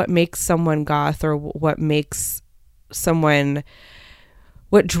what makes someone goth or what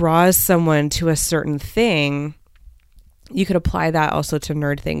draws someone to a certain thing, you could apply that also to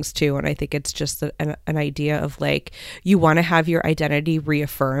nerd things too. And I think it's just an idea of like, you want to have your identity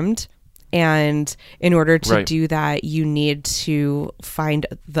reaffirmed. And in order to do that, you need to find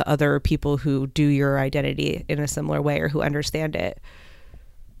the other people who do your identity in a similar way or who understand it.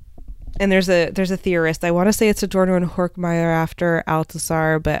 And there's a theorist, I want to say it's Adorno and Horkheimer after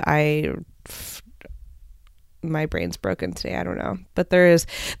Althusser, but my brain's broken today. I don't know. But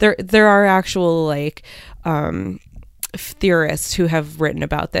there are actual like theorists who have written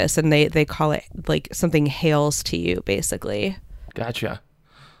about this, and they call it like something hails to you, basically. Gotcha.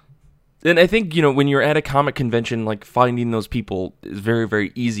 And I think, you know, when you're at a comic convention, like finding those people is very,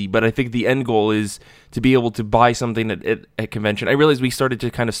 very easy. But I think the end goal is to be able to buy something at convention. I realized we started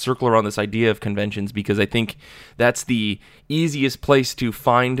to kind of circle around this idea of conventions because I think that's the easiest place to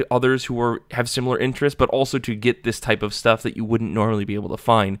find others who have similar interests, but also to get this type of stuff that you wouldn't normally be able to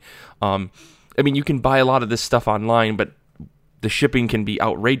find. I mean, you can buy a lot of this stuff online, but the shipping can be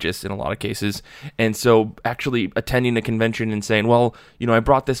outrageous in a lot of cases. And so actually attending a convention and saying, well, you know, I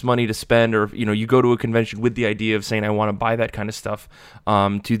brought this money to spend, or, you know, you go to a convention with the idea of saying, I want to buy that kind of stuff,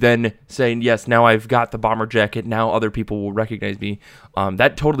 to then saying, yes, now I've got the bomber jacket. Now other people will recognize me.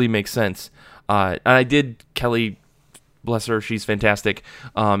 That totally makes sense. And I did, Kelly, bless her, she's fantastic,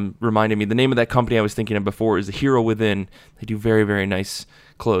 reminded me the name of that company I was thinking of before is The Hero Within. They do very, very nice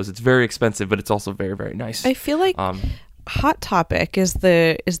clothes. It's very expensive, but it's also very, very nice. I feel like Hot Topic is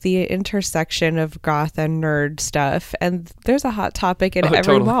the intersection of goth and nerd stuff, and there's a Hot Topic in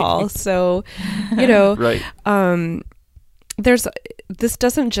every mall. So, you know, this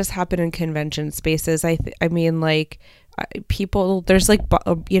doesn't just happen in convention spaces. I mean, like people, there's like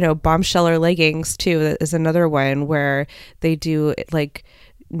bombsheller leggings too. That is another one where they do like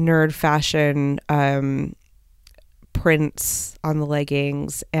nerd fashion prints on the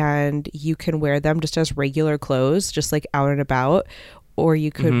leggings, and you can wear them just as regular clothes, just like out and about, or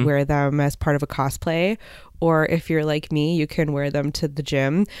you could wear them as part of a cosplay, or if you're like me, you can wear them to the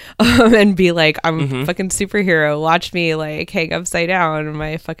gym and be like, I'm a fucking superhero, watch me like hang upside down in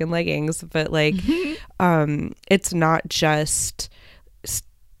my fucking leggings. But like it's not just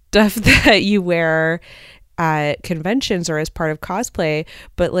stuff that you wear at conventions or as part of cosplay,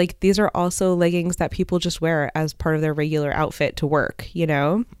 but like these are also leggings that people just wear as part of their regular outfit to work, you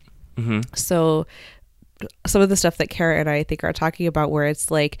know? So some of the stuff that Kara and I think are talking about, where it's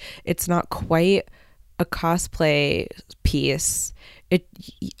like it's not quite a cosplay piece,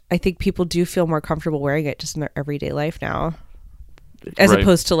 I think people do feel more comfortable wearing it just in their everyday life now, as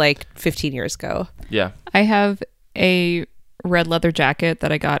opposed to like 15 years ago. Yeah. I have a red leather jacket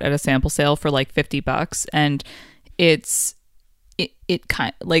that I got at a sample sale for like $50, and it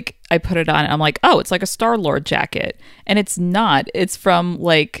kind of like, I put it on and I'm like, oh, it's like a Star-Lord jacket, and it's not. It's from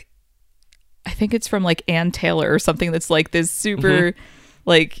like, I think it's from like Ann Taylor or something that's like this super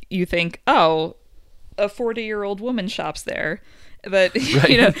like, you think, oh, a 40-year-old woman shops there. But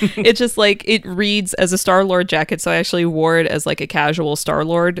you know, it's just like, it reads as a Star-Lord jacket, so I actually wore it as like a casual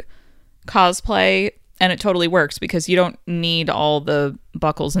Star-Lord cosplay. And it totally works because you don't need all the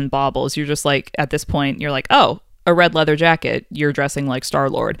buckles and baubles. You're just like, at this point, you're like, oh, a red leather jacket. You're dressing like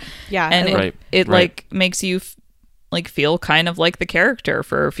Star-Lord. Yeah. And it like makes you like feel kind of like the character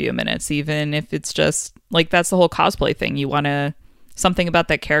for a few minutes, even if it's just like, that's the whole cosplay thing. You want to, something about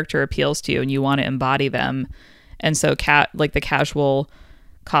that character appeals to you and you want to embody them. And so like the casual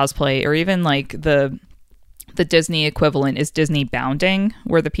cosplay, or even like the Disney equivalent is Disney bounding,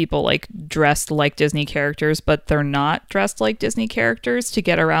 where the people like dressed like Disney characters, but they're not dressed like Disney characters to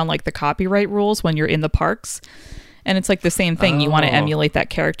get around like the copyright rules when you're in the parks. And it's like the same thing. You want to emulate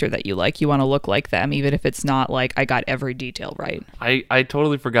that character that you like. You want to look like them, even if it's not like I got every detail right. I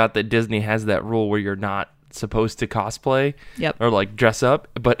totally forgot that Disney has that rule where you're not supposed to cosplay or like dress up.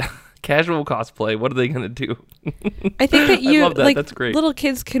 But Casual cosplay. What are they gonna do? I think that I you love that. like That's great. little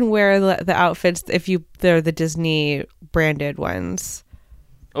kids can wear the outfits if they're the Disney branded ones.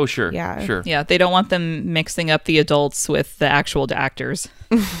 Oh, sure. Yeah. Sure. Yeah, they don't want them mixing up the adults with the actual actors.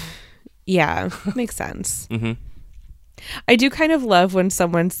 Yeah, makes sense. Mm-hmm. I do kind of love when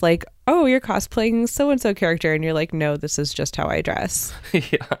someone's like, "Oh, you're cosplaying so and so character," and you're like, "No, this is just how I dress."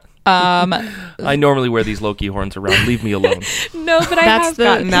 Yeah. Um, I normally wear these Loki horns around. Leave me alone. No, but I That's have the-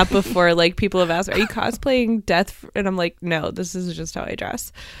 gotten that before. Like people have asked, "Are you cosplaying Death?" And I'm like, "No, this is just how I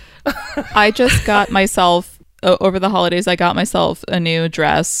dress." I just got myself over the holidays. I got myself a new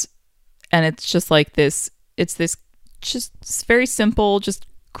dress, and it's just like this. It's this just very simple, just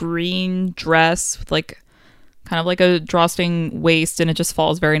green dress with like kind of like a drawstring waist, and it just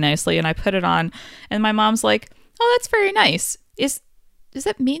falls very nicely. And I put it on, and my mom's like, "Oh, that's very nice. Does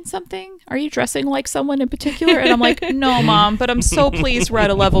that mean something? Are you dressing like someone in particular?" And I'm like, "No, Mom, but I'm so pleased we're at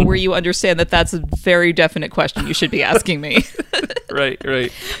a level where you understand that that's a very definite question you should be asking me." Right.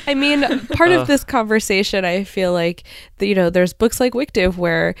 I mean, part of this conversation, I feel like, there's books like Wictive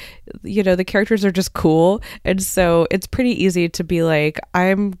where, the characters are just cool. And so it's pretty easy to be like,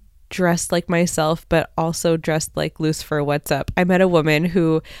 I'm dressed like myself, but also dressed like Lucifer. What's up? I met a woman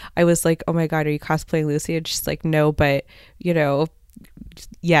who I was like, "Oh my God, are you cosplaying Lucy?" And she's like, "No, but,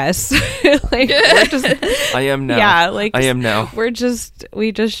 yes." Like, we're just, I am now. yeah, like I am now. we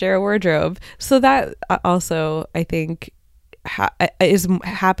just share a wardrobe. So that also, I think, is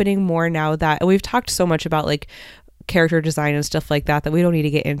happening more now that we've talked so much about like character design and stuff like that we don't need to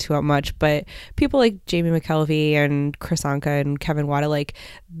get into it much. But people like Jamie McKelvey and Chris Anka and Kevin Wada, like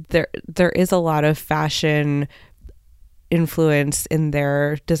there is a lot of fashion influence in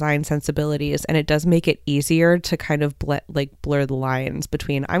their design sensibilities, and it does make it easier to kind of blur the lines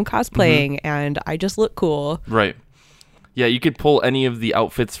between I'm cosplaying and I just look cool. Right. Yeah, you could pull any of the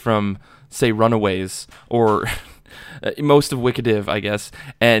outfits from, say, Runaways or most of Wiccative, I guess,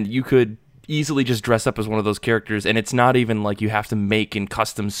 and you could easily just dress up as one of those characters, and it's not even like you have to make and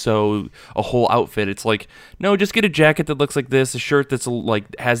custom sew a whole outfit. It's like, no, just get a jacket that looks like this, a shirt that's like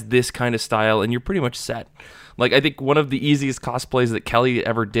has this kind of style, and you're pretty much set. Like, I think one of the easiest cosplays that Kelly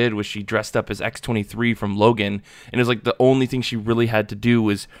ever did was she dressed up as X-23 from Logan, and it was like the only thing she really had to do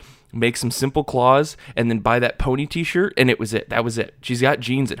was make some simple claws and then buy that pony t-shirt, and it was it. That was it. She's got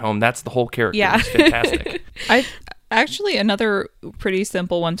jeans at home. That's the whole character. Yeah. It's fantastic. Actually, another pretty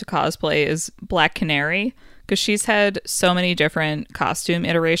simple one to cosplay is Black Canary, because she's had so many different costume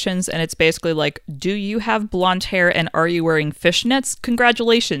iterations, and it's basically like, do you have blonde hair and are you wearing fishnets?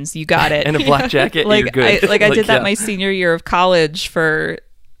 Congratulations, you got it. And a black jacket, like, you're good. I did that yeah. my senior year of college for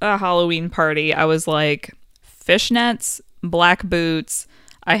a Halloween party. I was like, fishnets, black boots.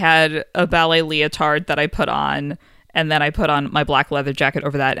 I had a ballet leotard that I put on, and then I put on my black leather jacket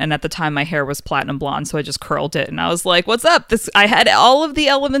over that. And at the time, my hair was platinum blonde, so I just curled it. And I was like, what's up? I had all of the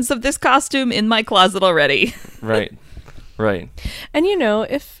elements of this costume in my closet already. Right. And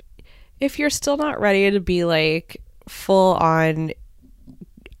if you're still not ready to be like full on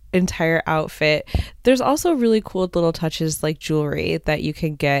entire outfit, there's also really cool little touches like jewelry that you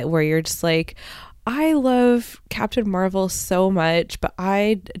can get where you're just like, I love Captain Marvel so much, but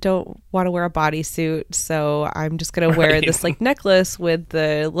I don't want to wear a bodysuit, so I'm just gonna wear this like necklace with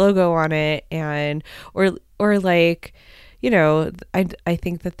the logo on it, and or like, I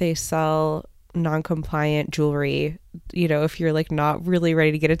think that they sell non-compliant jewelry, if you're like not really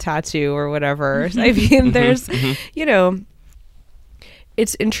ready to get a tattoo or whatever. I mean, there's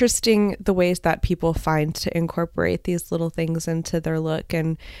it's interesting the ways that people find to incorporate these little things into their look,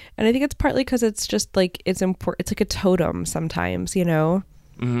 and I think it's partly because it's just like it's important. It's like a totem sometimes,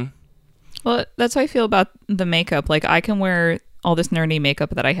 Mm-hmm. Well, that's how I feel about the makeup. Like, I can wear all this nerdy makeup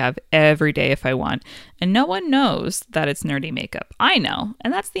that I have every day if I want, and no one knows that it's nerdy makeup. I know,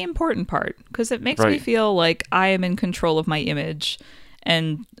 and that's the important part, because it makes me Right. feel like I am in control of my image,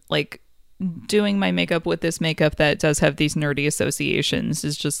 and like doing my makeup with this makeup that does have these nerdy associations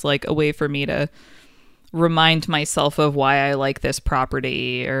is just like a way for me to remind myself of why I like this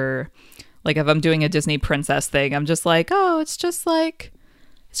property. Or like if I'm doing a Disney princess thing, I'm just like, oh, it's just like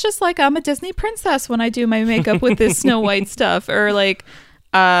I'm a Disney princess when I do my makeup with this Snow White stuff. Or like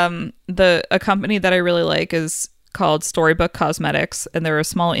a company that I really like is called Storybook Cosmetics, and they're a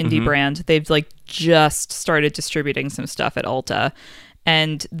small indie brand. They've like just started distributing some stuff at Ulta,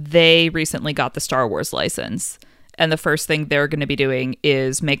 and they recently got the Star Wars license. And the first thing they're going to be doing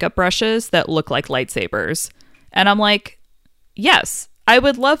is makeup brushes that look like lightsabers. And I'm like, yes, I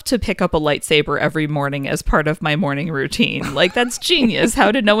would love to pick up a lightsaber every morning as part of my morning routine. Like, that's genius.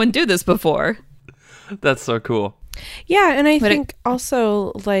 How did no one do this before? That's so cool. Yeah, and I But think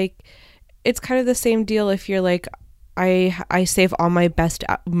also like it's kind of the same deal if you're like I save all my best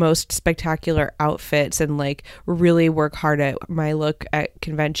most spectacular outfits and like really work hard at my look at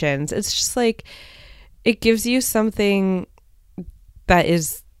conventions. It's just like it gives you something that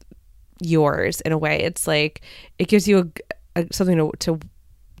is yours in a way. It's like it gives you something to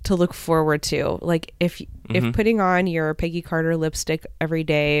look forward to. Like if putting on your Peggy Carter lipstick every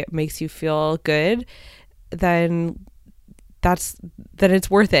day makes you feel good, then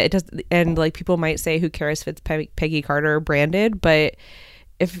it's worth it. It does, and like people might say, who cares if it's Peggy Carter branded, but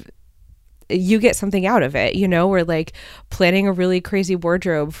if you get something out of it, you know, or like planning a really crazy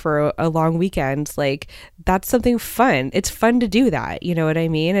wardrobe for a long weekend, like that's something fun. It's fun to do that. You know what I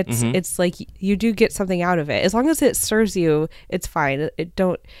mean? It's like you do get something out of it. As long as it serves you, it's fine.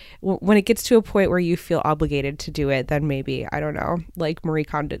 When it gets to a point where you feel obligated to do it, then maybe, I don't know, like Marie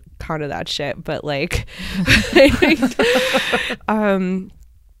Kondo that shit. But like,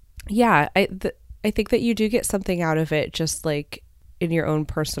 yeah, I think that you do get something out of it, just like in your own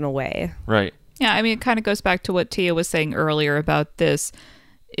personal way. Right. Yeah, I mean, it kind of goes back to what Tia was saying earlier about this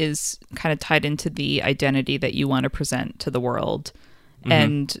is kind of tied into the identity that you want to present to the world. Mm-hmm.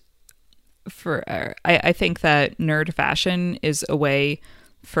 And I think that nerd fashion is a way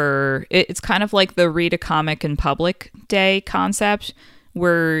for, it's kind of like the read a comic in public day concept,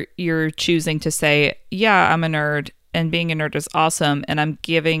 where you're choosing to say, yeah, I'm a nerd and being a nerd is awesome, and I'm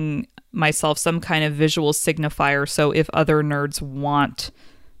giving myself some kind of visual signifier, so if other nerds want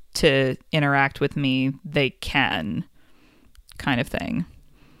to interact with me, they can, kind of thing.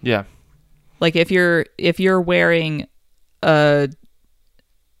 Yeah. Like if you're wearing a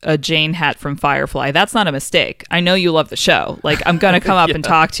Jane hat from Firefly, that's not a mistake. I know you love the show. Like I'm gonna come up and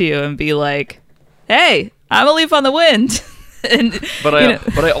talk to you and be like, hey, I'm a leaf on the wind. But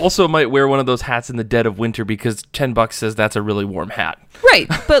I also might wear one of those hats in the dead of winter because $10 says that's a really warm hat. Right.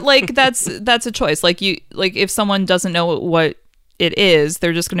 But like that's a choice. Like if someone doesn't know what it is,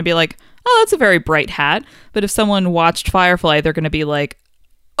 they're just going to be like, "Oh, that's a very bright hat." But if someone watched Firefly, they're going to be like,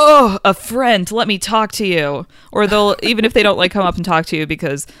 "Oh, a friend, let me talk to you." Or they'll, even if they don't like come up and talk to you,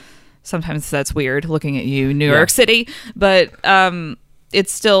 because sometimes that's weird looking at you, New York City, but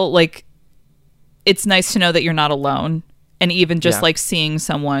it's still like it's nice to know that you're not alone. And even just like seeing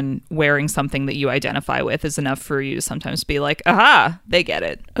someone wearing something that you identify with is enough for you to sometimes be like, aha, they get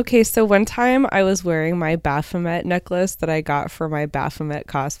it. Okay, so one time I was wearing my Baphomet necklace that I got for my Baphomet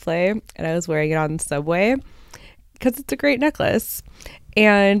cosplay, and I was wearing it on the subway because it's a great necklace.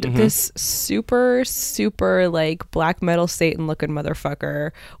 And this super, super like black metal Satan looking motherfucker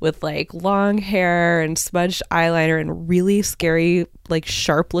with like long hair and smudged eyeliner and really scary, like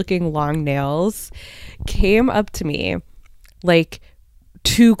sharp looking long nails came up to me like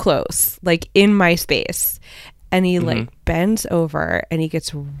too close, like in my space, and he like bends over and he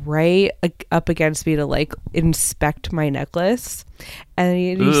gets right up against me to like inspect my necklace, and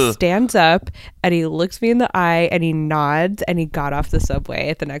he stands up and he looks me in the eye and he nods and he got off the subway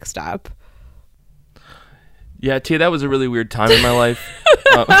at the next stop. Yeah, Tia, that was a really weird time in my life.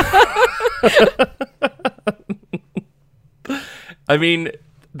 I mean,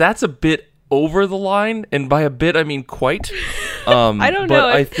 that's a bit over the line, and by a bit I mean quite. I don't know.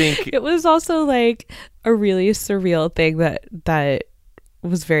 I think it was also like a really surreal thing that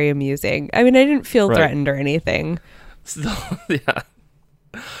was very amusing. I mean, I didn't feel threatened or anything. So,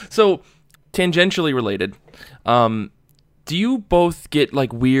 tangentially related, do you both get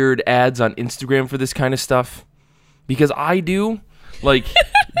like weird ads on Instagram for this kind of stuff? Because I do. Like,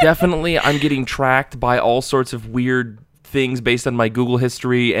 definitely I'm getting tracked by all sorts of weird things based on my Google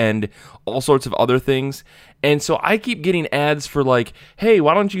history and all sorts of other things. And so I keep getting ads for like, hey,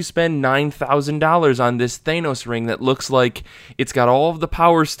 why don't you spend $9,000 on this Thanos ring that looks like it's got all of the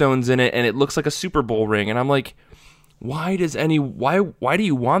Power Stones in it and it looks like a Super Bowl ring? And I'm like, why do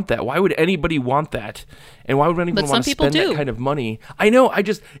you want that? Why would anybody want that? And why would anyone want to spend that kind of money? I know,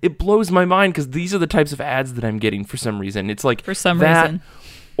 it blows my mind because these are the types of ads that I'm getting for some reason. It's like for some reason.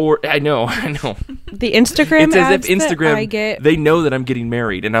 Or I know. The Instagram it's ads as if Instagram, that I get, they know that I'm getting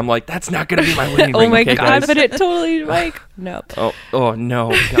married, and I'm like, that's not going to be my wedding ring. Oh my okay, god, guys? but it totally like nope. Oh no,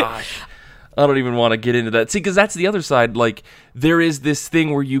 gosh. I don't even want to get into that. See, because that's the other side. Like, there is this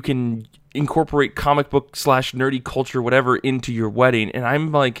thing where you can incorporate comic book / nerdy culture, whatever, into your wedding, and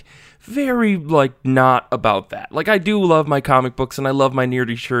I'm like very like not about that. Like, I do love my comic books and I love my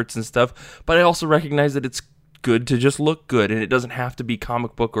nerdy shirts and stuff, but I also recognize that it's good to just look good, and it doesn't have to be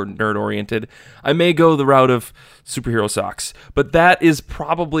comic book or nerd oriented. I may go the route of superhero socks, but that is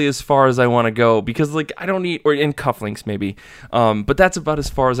probably as far as I want to go, because like I don't need, or in cufflinks maybe, but that's about as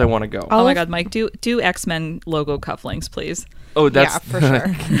far as I want to go. Oh my God, Mike, do X-Men logo cufflinks, please. Oh, that's yeah, for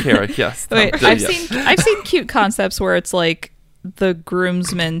sure. Kara, yes. Wait, I've seen cute concepts where it's like the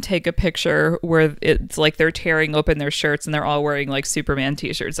groomsmen take a picture where it's like they're tearing open their shirts and they're all wearing like Superman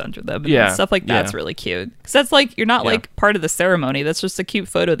t-shirts under them. And stuff like that's really cute. Because that's like, you're not like part of the ceremony. That's just a cute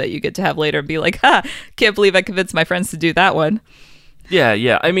photo that you get to have later and be like, ha, can't believe I convinced my friends to do that one.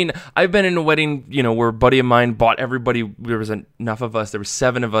 Yeah. I mean, I've been in a wedding, where a buddy of mine bought everybody. There was enough of us. There were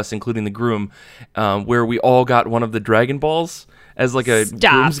 7 of us, including the groom, where we all got one of the Dragon Balls as like a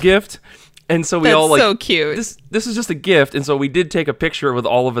groom's gift. And so we That's all like, so cute. This is just a gift. And so we did take a picture with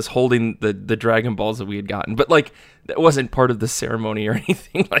all of us holding the Dragon Balls that we had gotten. But like, that wasn't part of the ceremony or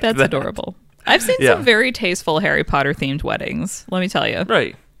anything like that. That's adorable. I've seen some very tasteful Harry Potter themed weddings. Let me tell you.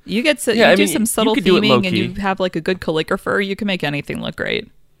 Right. You get do some subtle theming and you have like a good calligrapher. You can make anything look great.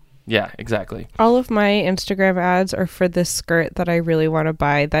 Yeah, exactly. All of my Instagram ads are for this skirt that I really want to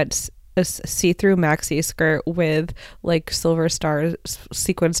buy. That's a see-through maxi skirt with like silver stars,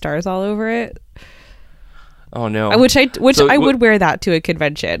 sequin stars all over it. Oh no! Which I would wear that to a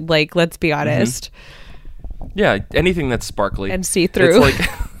convention. Like, let's be honest. Yeah, anything that's sparkly and see-through. It's like.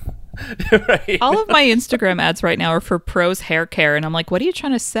 Right. All of my Instagram ads right now are for Pros Hair Care, and I'm like, what are you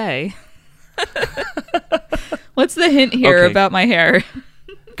trying to say? What's the hint here about my hair?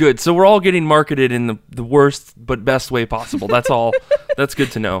 Good. So we're all getting marketed in the worst but best way possible. That's all. That's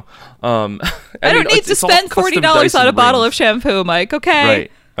good to know. I don't need to spend $40 on a bottle of shampoo, Mike. Okay.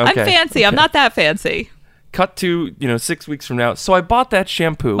 Right. I'm fancy. I'm not that fancy. Cut to 6 weeks from now. So I bought that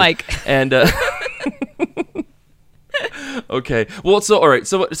shampoo, Mike, and. Okay. Well, so all right.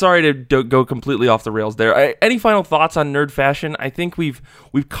 So sorry to go completely off the rails there. Any final thoughts on nerd fashion? I think we've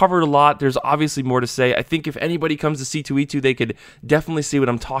covered a lot. There's obviously more to say. I think if anybody comes to C2E2, they could definitely see what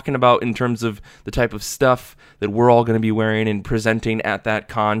I'm talking about in terms of the type of stuff that we're all going to be wearing and presenting at that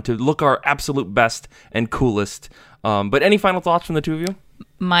con to look our absolute best and coolest. But any final thoughts from the two of you?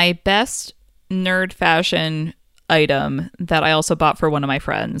 My best nerd fashion item that I also bought for one of my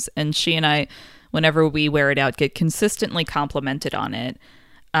friends, and she and I, whenever we wear it out, get consistently complimented on it,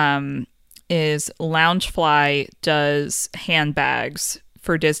 is Loungefly does handbags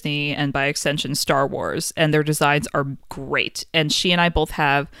for Disney and by extension Star Wars, and their designs are great. And she and I both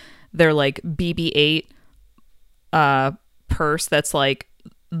have their like BB-8 purse that's like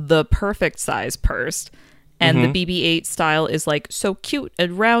the perfect size purse. And the BB-8 style is like so cute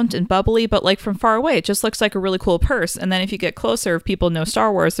and round and bubbly, but like from far away, it just looks like a really cool purse. And then if you get closer, if people know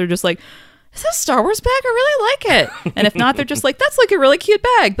Star Wars, they're just like, is this a Star Wars bag? I really like it. And if not, they're just like, that's like a really cute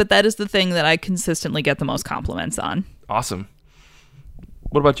bag. But that is the thing that I consistently get the most compliments on. Awesome.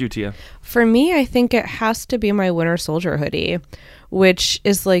 What about you, Tia? For me, I think it has to be my Winter Soldier hoodie, which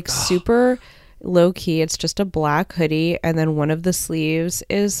is like super low key. It's just a black hoodie, and then one of the sleeves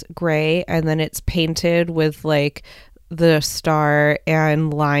is gray, and then it's painted with like the star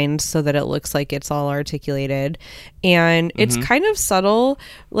and lines so that it looks like it's all articulated, and it's kind of subtle.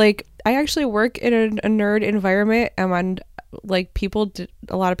 Like, I actually work in a nerd environment, and like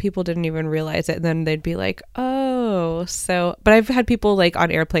a lot of people didn't even realize it, and then they'd be like, oh, so. But I've had people like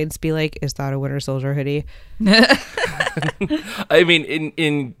on airplanes be like, is that a Winter Soldier hoodie? I mean,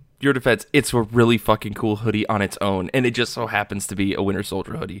 in your defense, it's a really fucking cool hoodie on its own, and it just so happens to be a Winter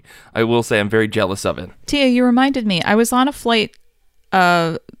Soldier hoodie. I will say I'm very jealous of it. Tia, you reminded me. I was on a flight,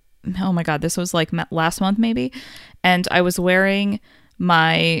 oh my God, this was like last month maybe, and I was wearing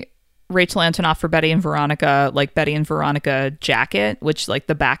my Rachel Antonoff for Betty and Veronica, like Betty and Veronica jacket, which like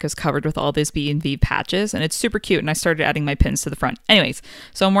the back is covered with all these B&V patches, and it's super cute, and I started adding my pins to the front. Anyways,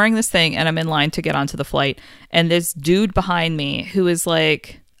 so I'm wearing this thing, and I'm in line to get onto the flight, and this dude behind me who is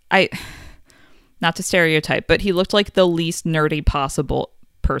like, not to stereotype, but he looked like the least nerdy possible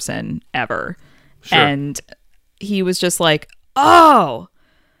person ever. Sure. And he was just like, oh,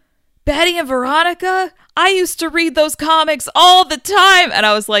 Betty and Veronica? I used to read those comics all the time. And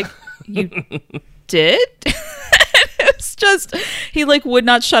I was like, you did? It was just, he like would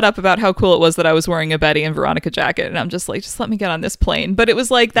not shut up about how cool it was that I was wearing a Betty and Veronica jacket. And I'm just like, just let me get on this plane. But it was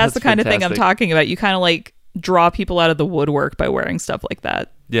like, that's the kind of thing I'm talking about. You kind of like draw people out of the woodwork by wearing stuff like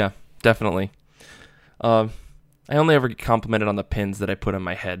that. Yeah, definitely. I I only ever get complimented on the pins that I put on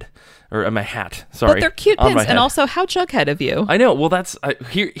my head or on my hat. Sorry, But they're cute on my pins, and head. also how Jughead of you. I know. Well,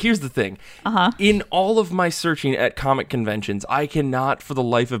 here's the thing. Uh-huh. In all of my searching at comic conventions, I cannot for the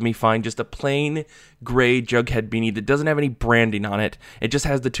life of me find just a plain gray Jughead beanie that doesn't have any branding on it. It just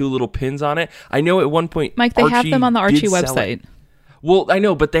has the 2 little pins on it. I know at one point, Mike, they have Archie them on the Archie did sell website. it. Well, I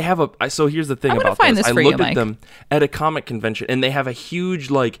know, but they have so here's the thing I'm gonna about find this. this I for you, looked at Mike. them at a comic convention, and they have a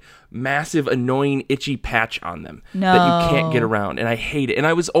huge, like, massive, annoying, itchy patch on them that you can't get No. around, and I hate it. And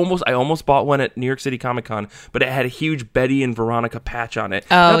I almost bought one at New York City Comic Con, but it had a huge Betty and Veronica patch on it.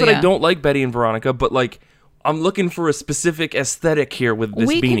 Oh, Not that I yeah. don't like Betty and Veronica, but like, I'm looking for a specific aesthetic here with this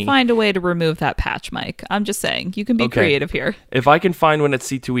We beanie. can find a way to remove that patch, Mike. I'm just saying. You can be Okay. creative here. If I can find one at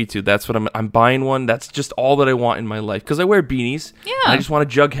C2E2, that's what I'm buying one. That's just all that I want in my life because I wear beanies. Yeah. And I just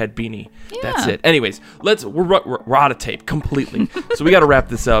want a Jughead beanie. That's Yeah. it. Anyways, we're out of tape completely. So we got to wrap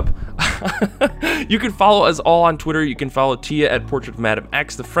this up. You can follow us all on Twitter. You can follow Tia at Portrait of Madame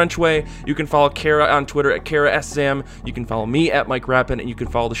X the French way. You can follow Kara on Twitter at Kara S. Zam. You can follow me at Mike Rappin, and you can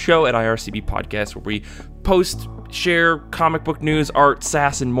follow the show at IRCB Podcast, where we post, share comic book news, art,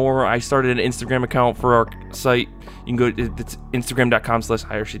 sass, and more. I started an Instagram account for our site. You can go, it's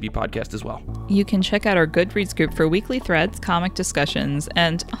instagram.com/IRCB podcast as well. You can check out our Goodreads group for weekly threads, comic discussions,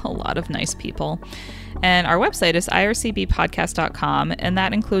 and a lot of nice people. And our website is ircbpodcast.com, and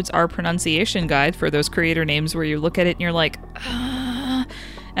that includes our pronunciation guide for those creator names where you look at it and you're like,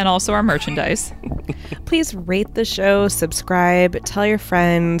 and also our merchandise. Please rate the show, subscribe, tell your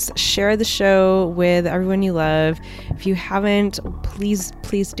friends, share the show with everyone you love. If you haven't, please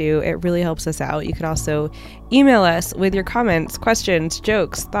do. It really helps us out. You can also email us with your comments, questions,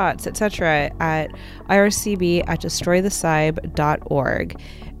 jokes, thoughts, etc. at ircb@destroythesybe.org.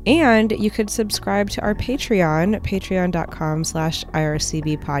 And you could subscribe to our Patreon,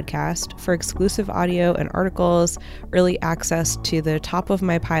 patreon.com/IRCB podcast, for exclusive audio and articles, early access to the top of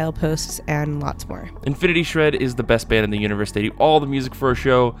my pile posts, and lots more. Infinity Shred is the best band in the universe. They do all the music for our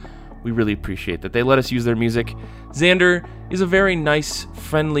show. We really appreciate that they let us use their music. Xander is a very nice,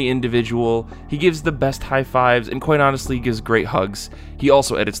 friendly individual. He gives the best high fives and quite honestly gives great hugs. He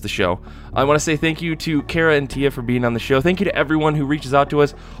also edits the show. I want to say thank you to Kara and Tia for being on the show. Thank you to everyone who reaches out to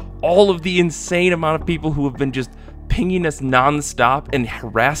us. All of the insane amount of people who have been just pinging us nonstop and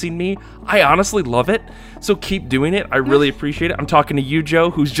harassing me. I honestly love it. So keep doing it. I really appreciate it. I'm talking to you,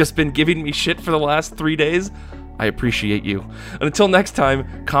 Joe, who's just been giving me shit for the last 3 days. I appreciate you. And until next time,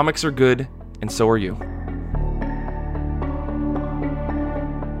 comics are good, and so are you.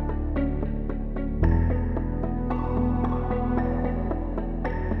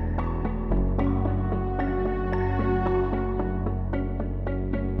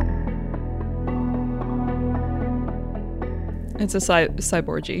 It's a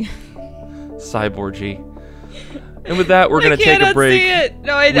cyborgy. Cyborgy. And with that, we're going to take a cannot break. see it.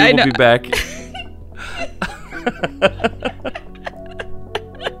 No, I We will know. be back.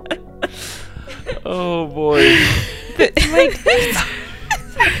 Oh boy.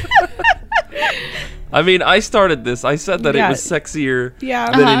 I mean, I started this. I said that Yeah. it was sexier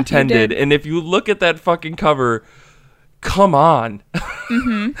Yeah, than you intended. did. And if you look at that fucking cover, come on.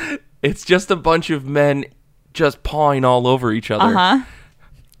 Mm-hmm. It's just a bunch of men just pawing all over each other. Uh-huh.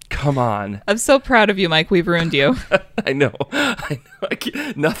 Come on. I'm so proud of you, Mike. We've ruined you. I know.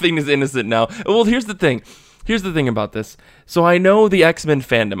 Nothing is innocent now. Well, here's the thing. Here's the thing about this. So I know the X-Men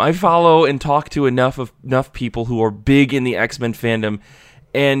fandom. I follow and talk to enough people who are big in the X-Men fandom,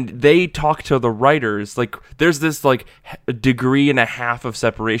 and they talk to the writers. Like, there's this like a degree and a half of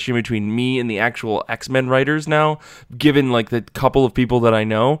separation between me and the actual X-Men writers now, given like the couple of people that I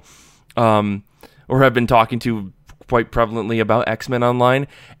know, or have been talking to quite prevalently about X-Men online,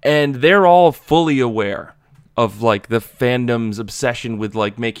 and they're all fully aware of like the fandom's obsession with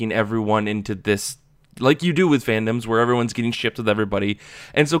like making everyone into this, like you do with fandoms where everyone's getting shipped with everybody.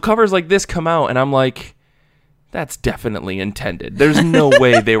 And so covers like this come out and I'm like, that's definitely intended. There's no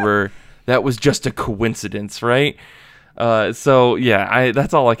way that was just a coincidence, right? So yeah,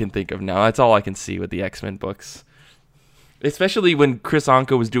 that's all I can think of now. That's all I can see with the X-Men books. Especially when Chris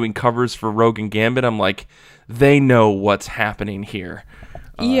Anka was doing covers for Rogue and Gambit, I'm like, they know what's happening here.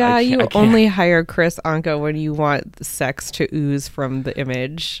 Yeah, I you can't- only hire Chris Anka when you want sex to ooze from the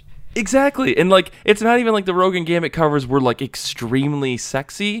image. Exactly. And like, it's not even like the Rogue and Gambit covers were like extremely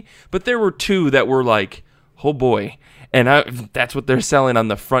sexy, but there were two that were like, oh boy. And that's what they're selling on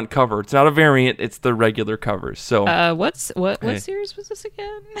the front cover. It's not a variant, it's the regular covers. So What Hey. series was this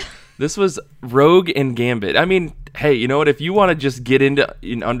again? this was Rogue and Gambit. I mean, hey, you know what? If you want to just get into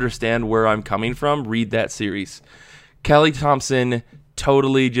and understand where I'm coming from, read that series. Kelly Thompson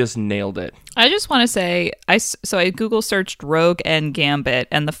totally just nailed it. I just want to say, I Google searched Rogue and Gambit,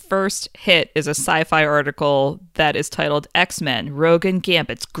 and the first hit is a sci-fi article that is titled "X-Men: Rogue and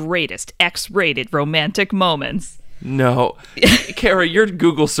Gambit's Greatest X-Rated Romantic Moments." No, Kara, your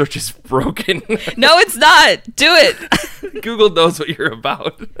Google search is broken. No, it's not. Do it. Google knows what you're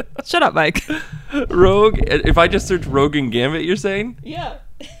about. Shut up, Mike. Rogue. If I just search Rogue and Gambit, you're saying? Yeah.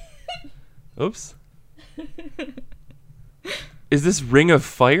 Oops. Is this Ring of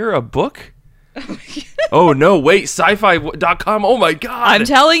Fire a book? Oh no, wait, sci-fi.com. Oh my god. I'm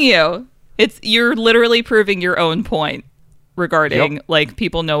telling you, you're literally proving your own point regarding like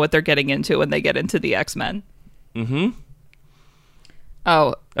people know what they're getting into when they get into the X-Men. Mm-hmm.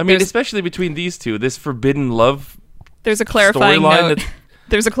 Oh, I mean, especially between these two, this forbidden love. There's a clarifying storyline note.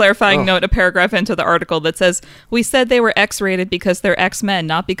 There's a clarifying note, a paragraph into the article that says, "We said they were X-rated because they're X-Men,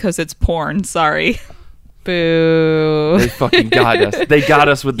 not because it's porn. Sorry." Boo. They fucking got us. They got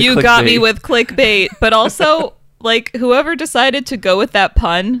us with the You clickbait. got me with clickbait, but also, like, whoever decided to go with that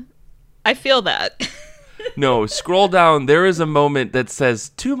pun, I feel that. No, scroll down. There is a moment that says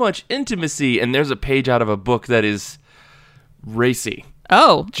too much intimacy, and there's a page out of a book that is racy.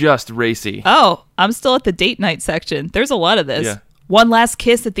 Oh. Just racy. Oh, I'm still at the date night section. There's a lot of this. Yeah. One last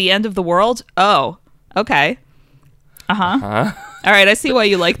kiss at the end of the world? Oh, okay. Uh-huh. All right, I see why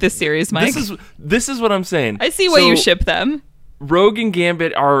you like this series, Mike. This is what I'm saying. I see why you ship them. Rogue and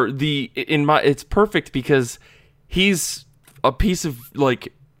Gambit are it's perfect because he's a piece of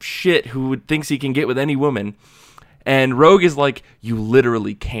like shit who thinks he can get with any woman, and Rogue is like, you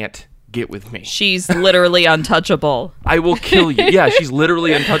literally can't get with me. She's literally untouchable. I will kill you. Yeah, she's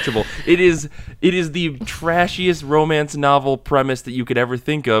literally untouchable. It is the trashiest romance novel premise that you could ever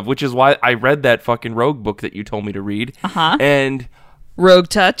think of, which is why I read that fucking Rogue book that you told me to read. Uh-huh. And Rogue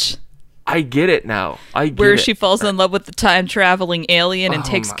Touch. I get it now. Where she falls in love with the time-traveling alien and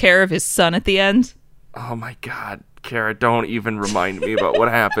takes care of his son at the end. Oh my god, Kara, don't even remind me about what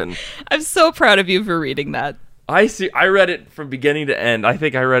happened. I'm so proud of you for reading that. I read it from beginning to end. I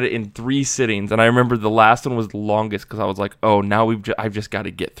think I read it in 3 sittings, and I remember the last one was the longest because I was like, "Oh, now I've just got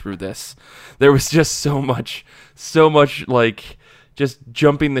to get through this." There was just so much like just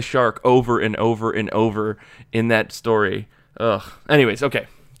jumping the shark over and over and over in that story. Ugh. Anyways, okay.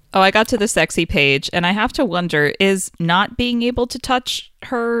 Oh, I got to the sexy page, and I have to wonder: is not being able to touch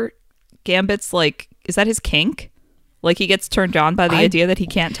her Gambit's like? Is that his kink? Like he gets turned on by the idea that he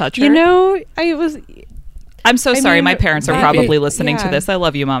can't touch her. You know, I'm so sorry. mean, My parents are probably listening to this. I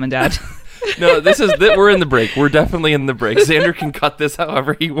love you, Mom and Dad. No, we're in the break. We're definitely in the break. Xander can cut this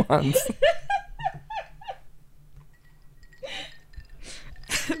however he wants.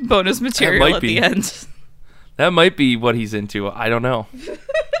 Bonus material at the end. That might be what he's into. I don't know.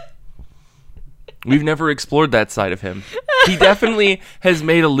 We've never explored that side of him. He definitely has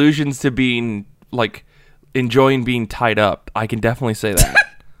made allusions to being like enjoying being tied up. I can definitely say that.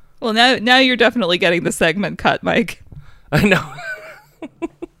 Well, now you're definitely getting the segment cut, Mike. I know.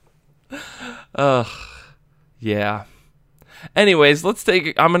 Yeah. Anyways,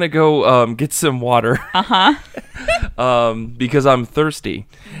 I'm gonna go get some water. Because I'm thirsty,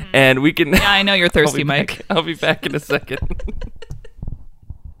 and we can. Yeah, I know you're thirsty, Mike. I'll be back in a second.